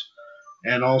birthdays.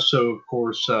 And also, of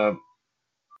course,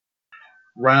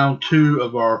 round 2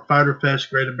 of our Fighter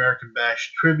Fest Great American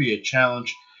Bash Trivia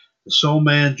Challenge. The Soul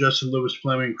Man, Justin Lewis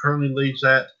Fleming, currently leads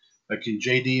that. But can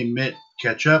JD and Mitt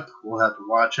catch up? We'll have to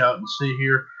watch out and see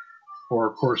here for,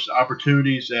 of course,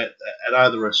 opportunities at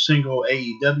either a single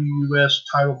AEW US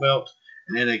title belt,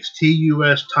 an NXT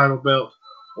US title belt,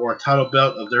 or a title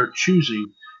belt of their choosing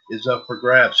is up for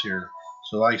grabs here.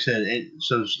 So, like I said,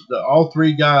 all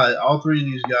three of these guys are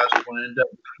going to end up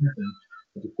with something.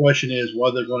 But the question is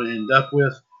what they're going to end up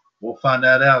with. We'll find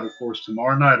that out, of course,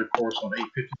 tomorrow night, of course, on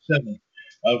 8:57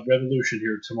 of Revolution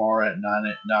here tomorrow at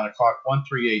 9 o'clock,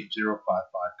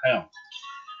 138-055-pound.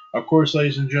 Of course,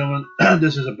 ladies and gentlemen,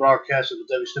 this is a broadcast of the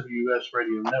WCWUS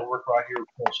Radio Network right here, of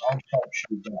course, on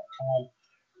TalkShoe.com,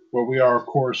 where we are, of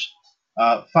course,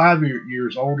 5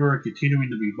 years older and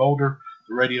continuing to be bolder.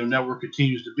 The radio network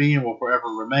continues to be and will forever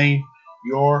remain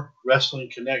your wrestling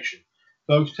connection.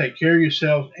 Folks, take care of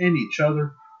yourselves and each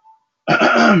other.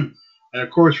 And, of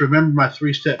course, remember my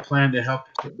 3-step plan to help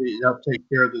take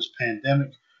care of this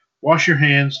pandemic. Wash your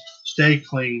hands, stay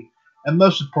clean, and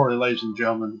most importantly, ladies and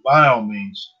gentlemen, by all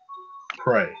means,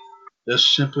 pray.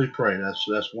 Just simply pray.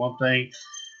 That's one thing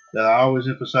that I always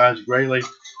emphasize greatly.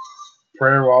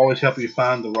 Prayer will always help you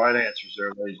find the right answers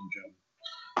there, ladies and gentlemen.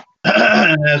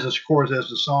 And as the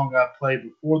song I played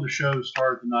before the show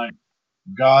started tonight,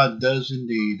 God does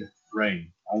indeed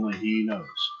reign. Only He knows.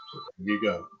 So there you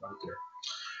go, right there.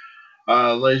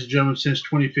 Ladies and gentlemen, since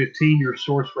 2015, your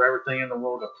source for everything in the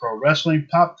world of pro wrestling,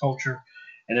 pop culture,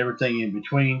 and everything in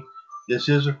between. This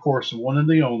is, of course, the one and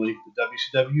the only, the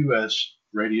WCWUS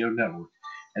Radio Network.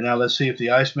 And now let's see if the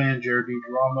Iceman, Jared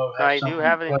DiGirolamo, has something. I do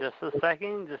have it in just a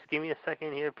second. Just give me a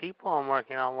second here, people. I'm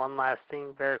working on one last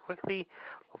thing very quickly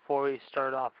before we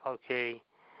start off. Okay,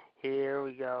 here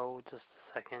we go. Just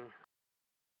a second.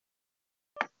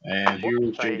 And here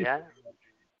is JD.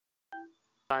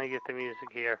 Trying to get the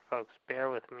music here, folks. Bear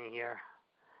with me here.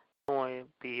 I won't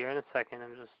be here in a second.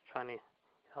 I'm just trying to get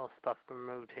all stuff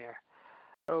removed here.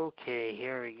 Okay,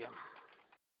 here we go.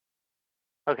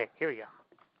 Okay, here we go.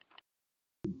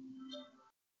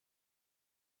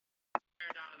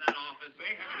 Down to that office.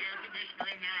 They have an air conditioner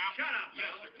in there. Shut up.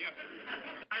 Yes, sir. Yes, sir.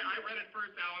 I read it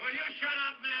first, Alan. Will you shut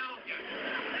up, Mel? Yes.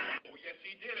 Oh, yes,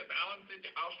 he did. If Alan said,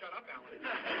 I'll shut up, Alan.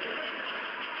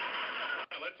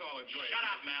 Let's all enjoy it. Shut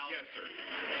up, Mel. Yes, sir.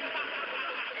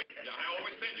 Yeah, I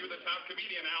always said you were the top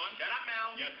comedian, Alan. Shut up,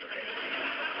 Mel. Yes, sir.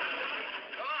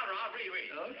 Come on, Rob. Read.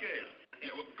 Okay.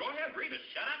 Yeah, well, go ahead. Read it.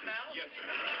 Shut up, Mel. Yes, sir.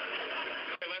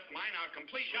 I left mine out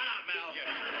complete. Shut up, Mel. Yes,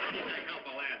 sir. I help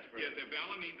will ask for yes, if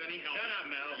Alan needs any help. Shut up,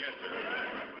 Mel. Yes, sir.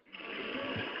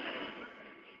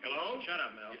 Hello? Shut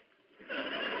up, Mel.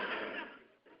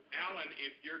 Alan,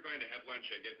 if you're going to have lunch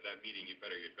and get to that meeting, you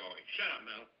better get going. Shut up,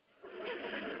 Mel.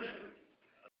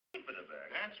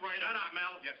 That's right. Shut up,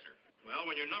 Mel. Yes, sir. Well,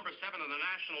 when you're number 7 in the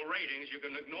national ratings, you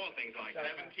can ignore things like 17,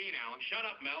 Alan. Shut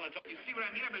up, Mel. You see what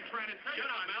I mean? I've been trying to tell you. Shut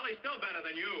up, Mel. He's still better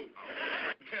than you.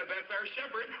 Yeah, that's our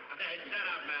shepherd. Hey, shut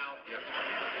up, Mel. Yes, sir.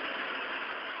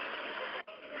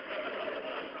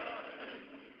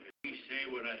 He say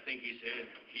what I think he said?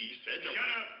 He said shut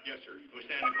up. Yes, sir. Go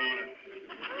stand in the corner.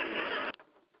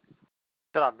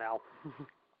 Shut up, Mel.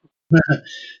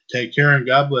 Take care and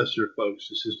God bless you, folks.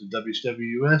 This is the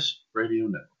WCWUS Radio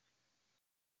Network.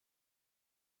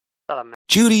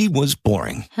 Judy was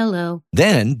boring. Hello.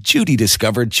 Then Judy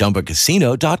discovered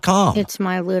ChumbaCasino.com. It's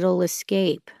my little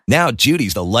escape. Now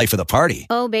Judy's the life of the party.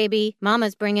 Oh, baby,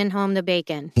 mama's bringing home the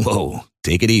bacon. Whoa,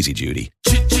 take it easy, Judy.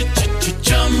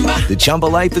 The Chumba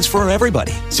life is for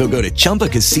everybody. So go to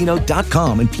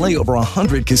ChumbaCasino.com and play over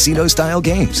 100 casino-style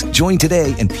games. Join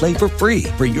today and play for free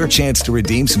for your chance to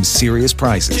redeem some serious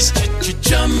prizes.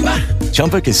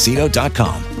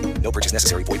 ChumbaCasino.com. No purchase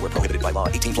necessary. Void where prohibited by law.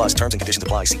 18 plus terms and conditions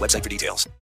apply. See website for details.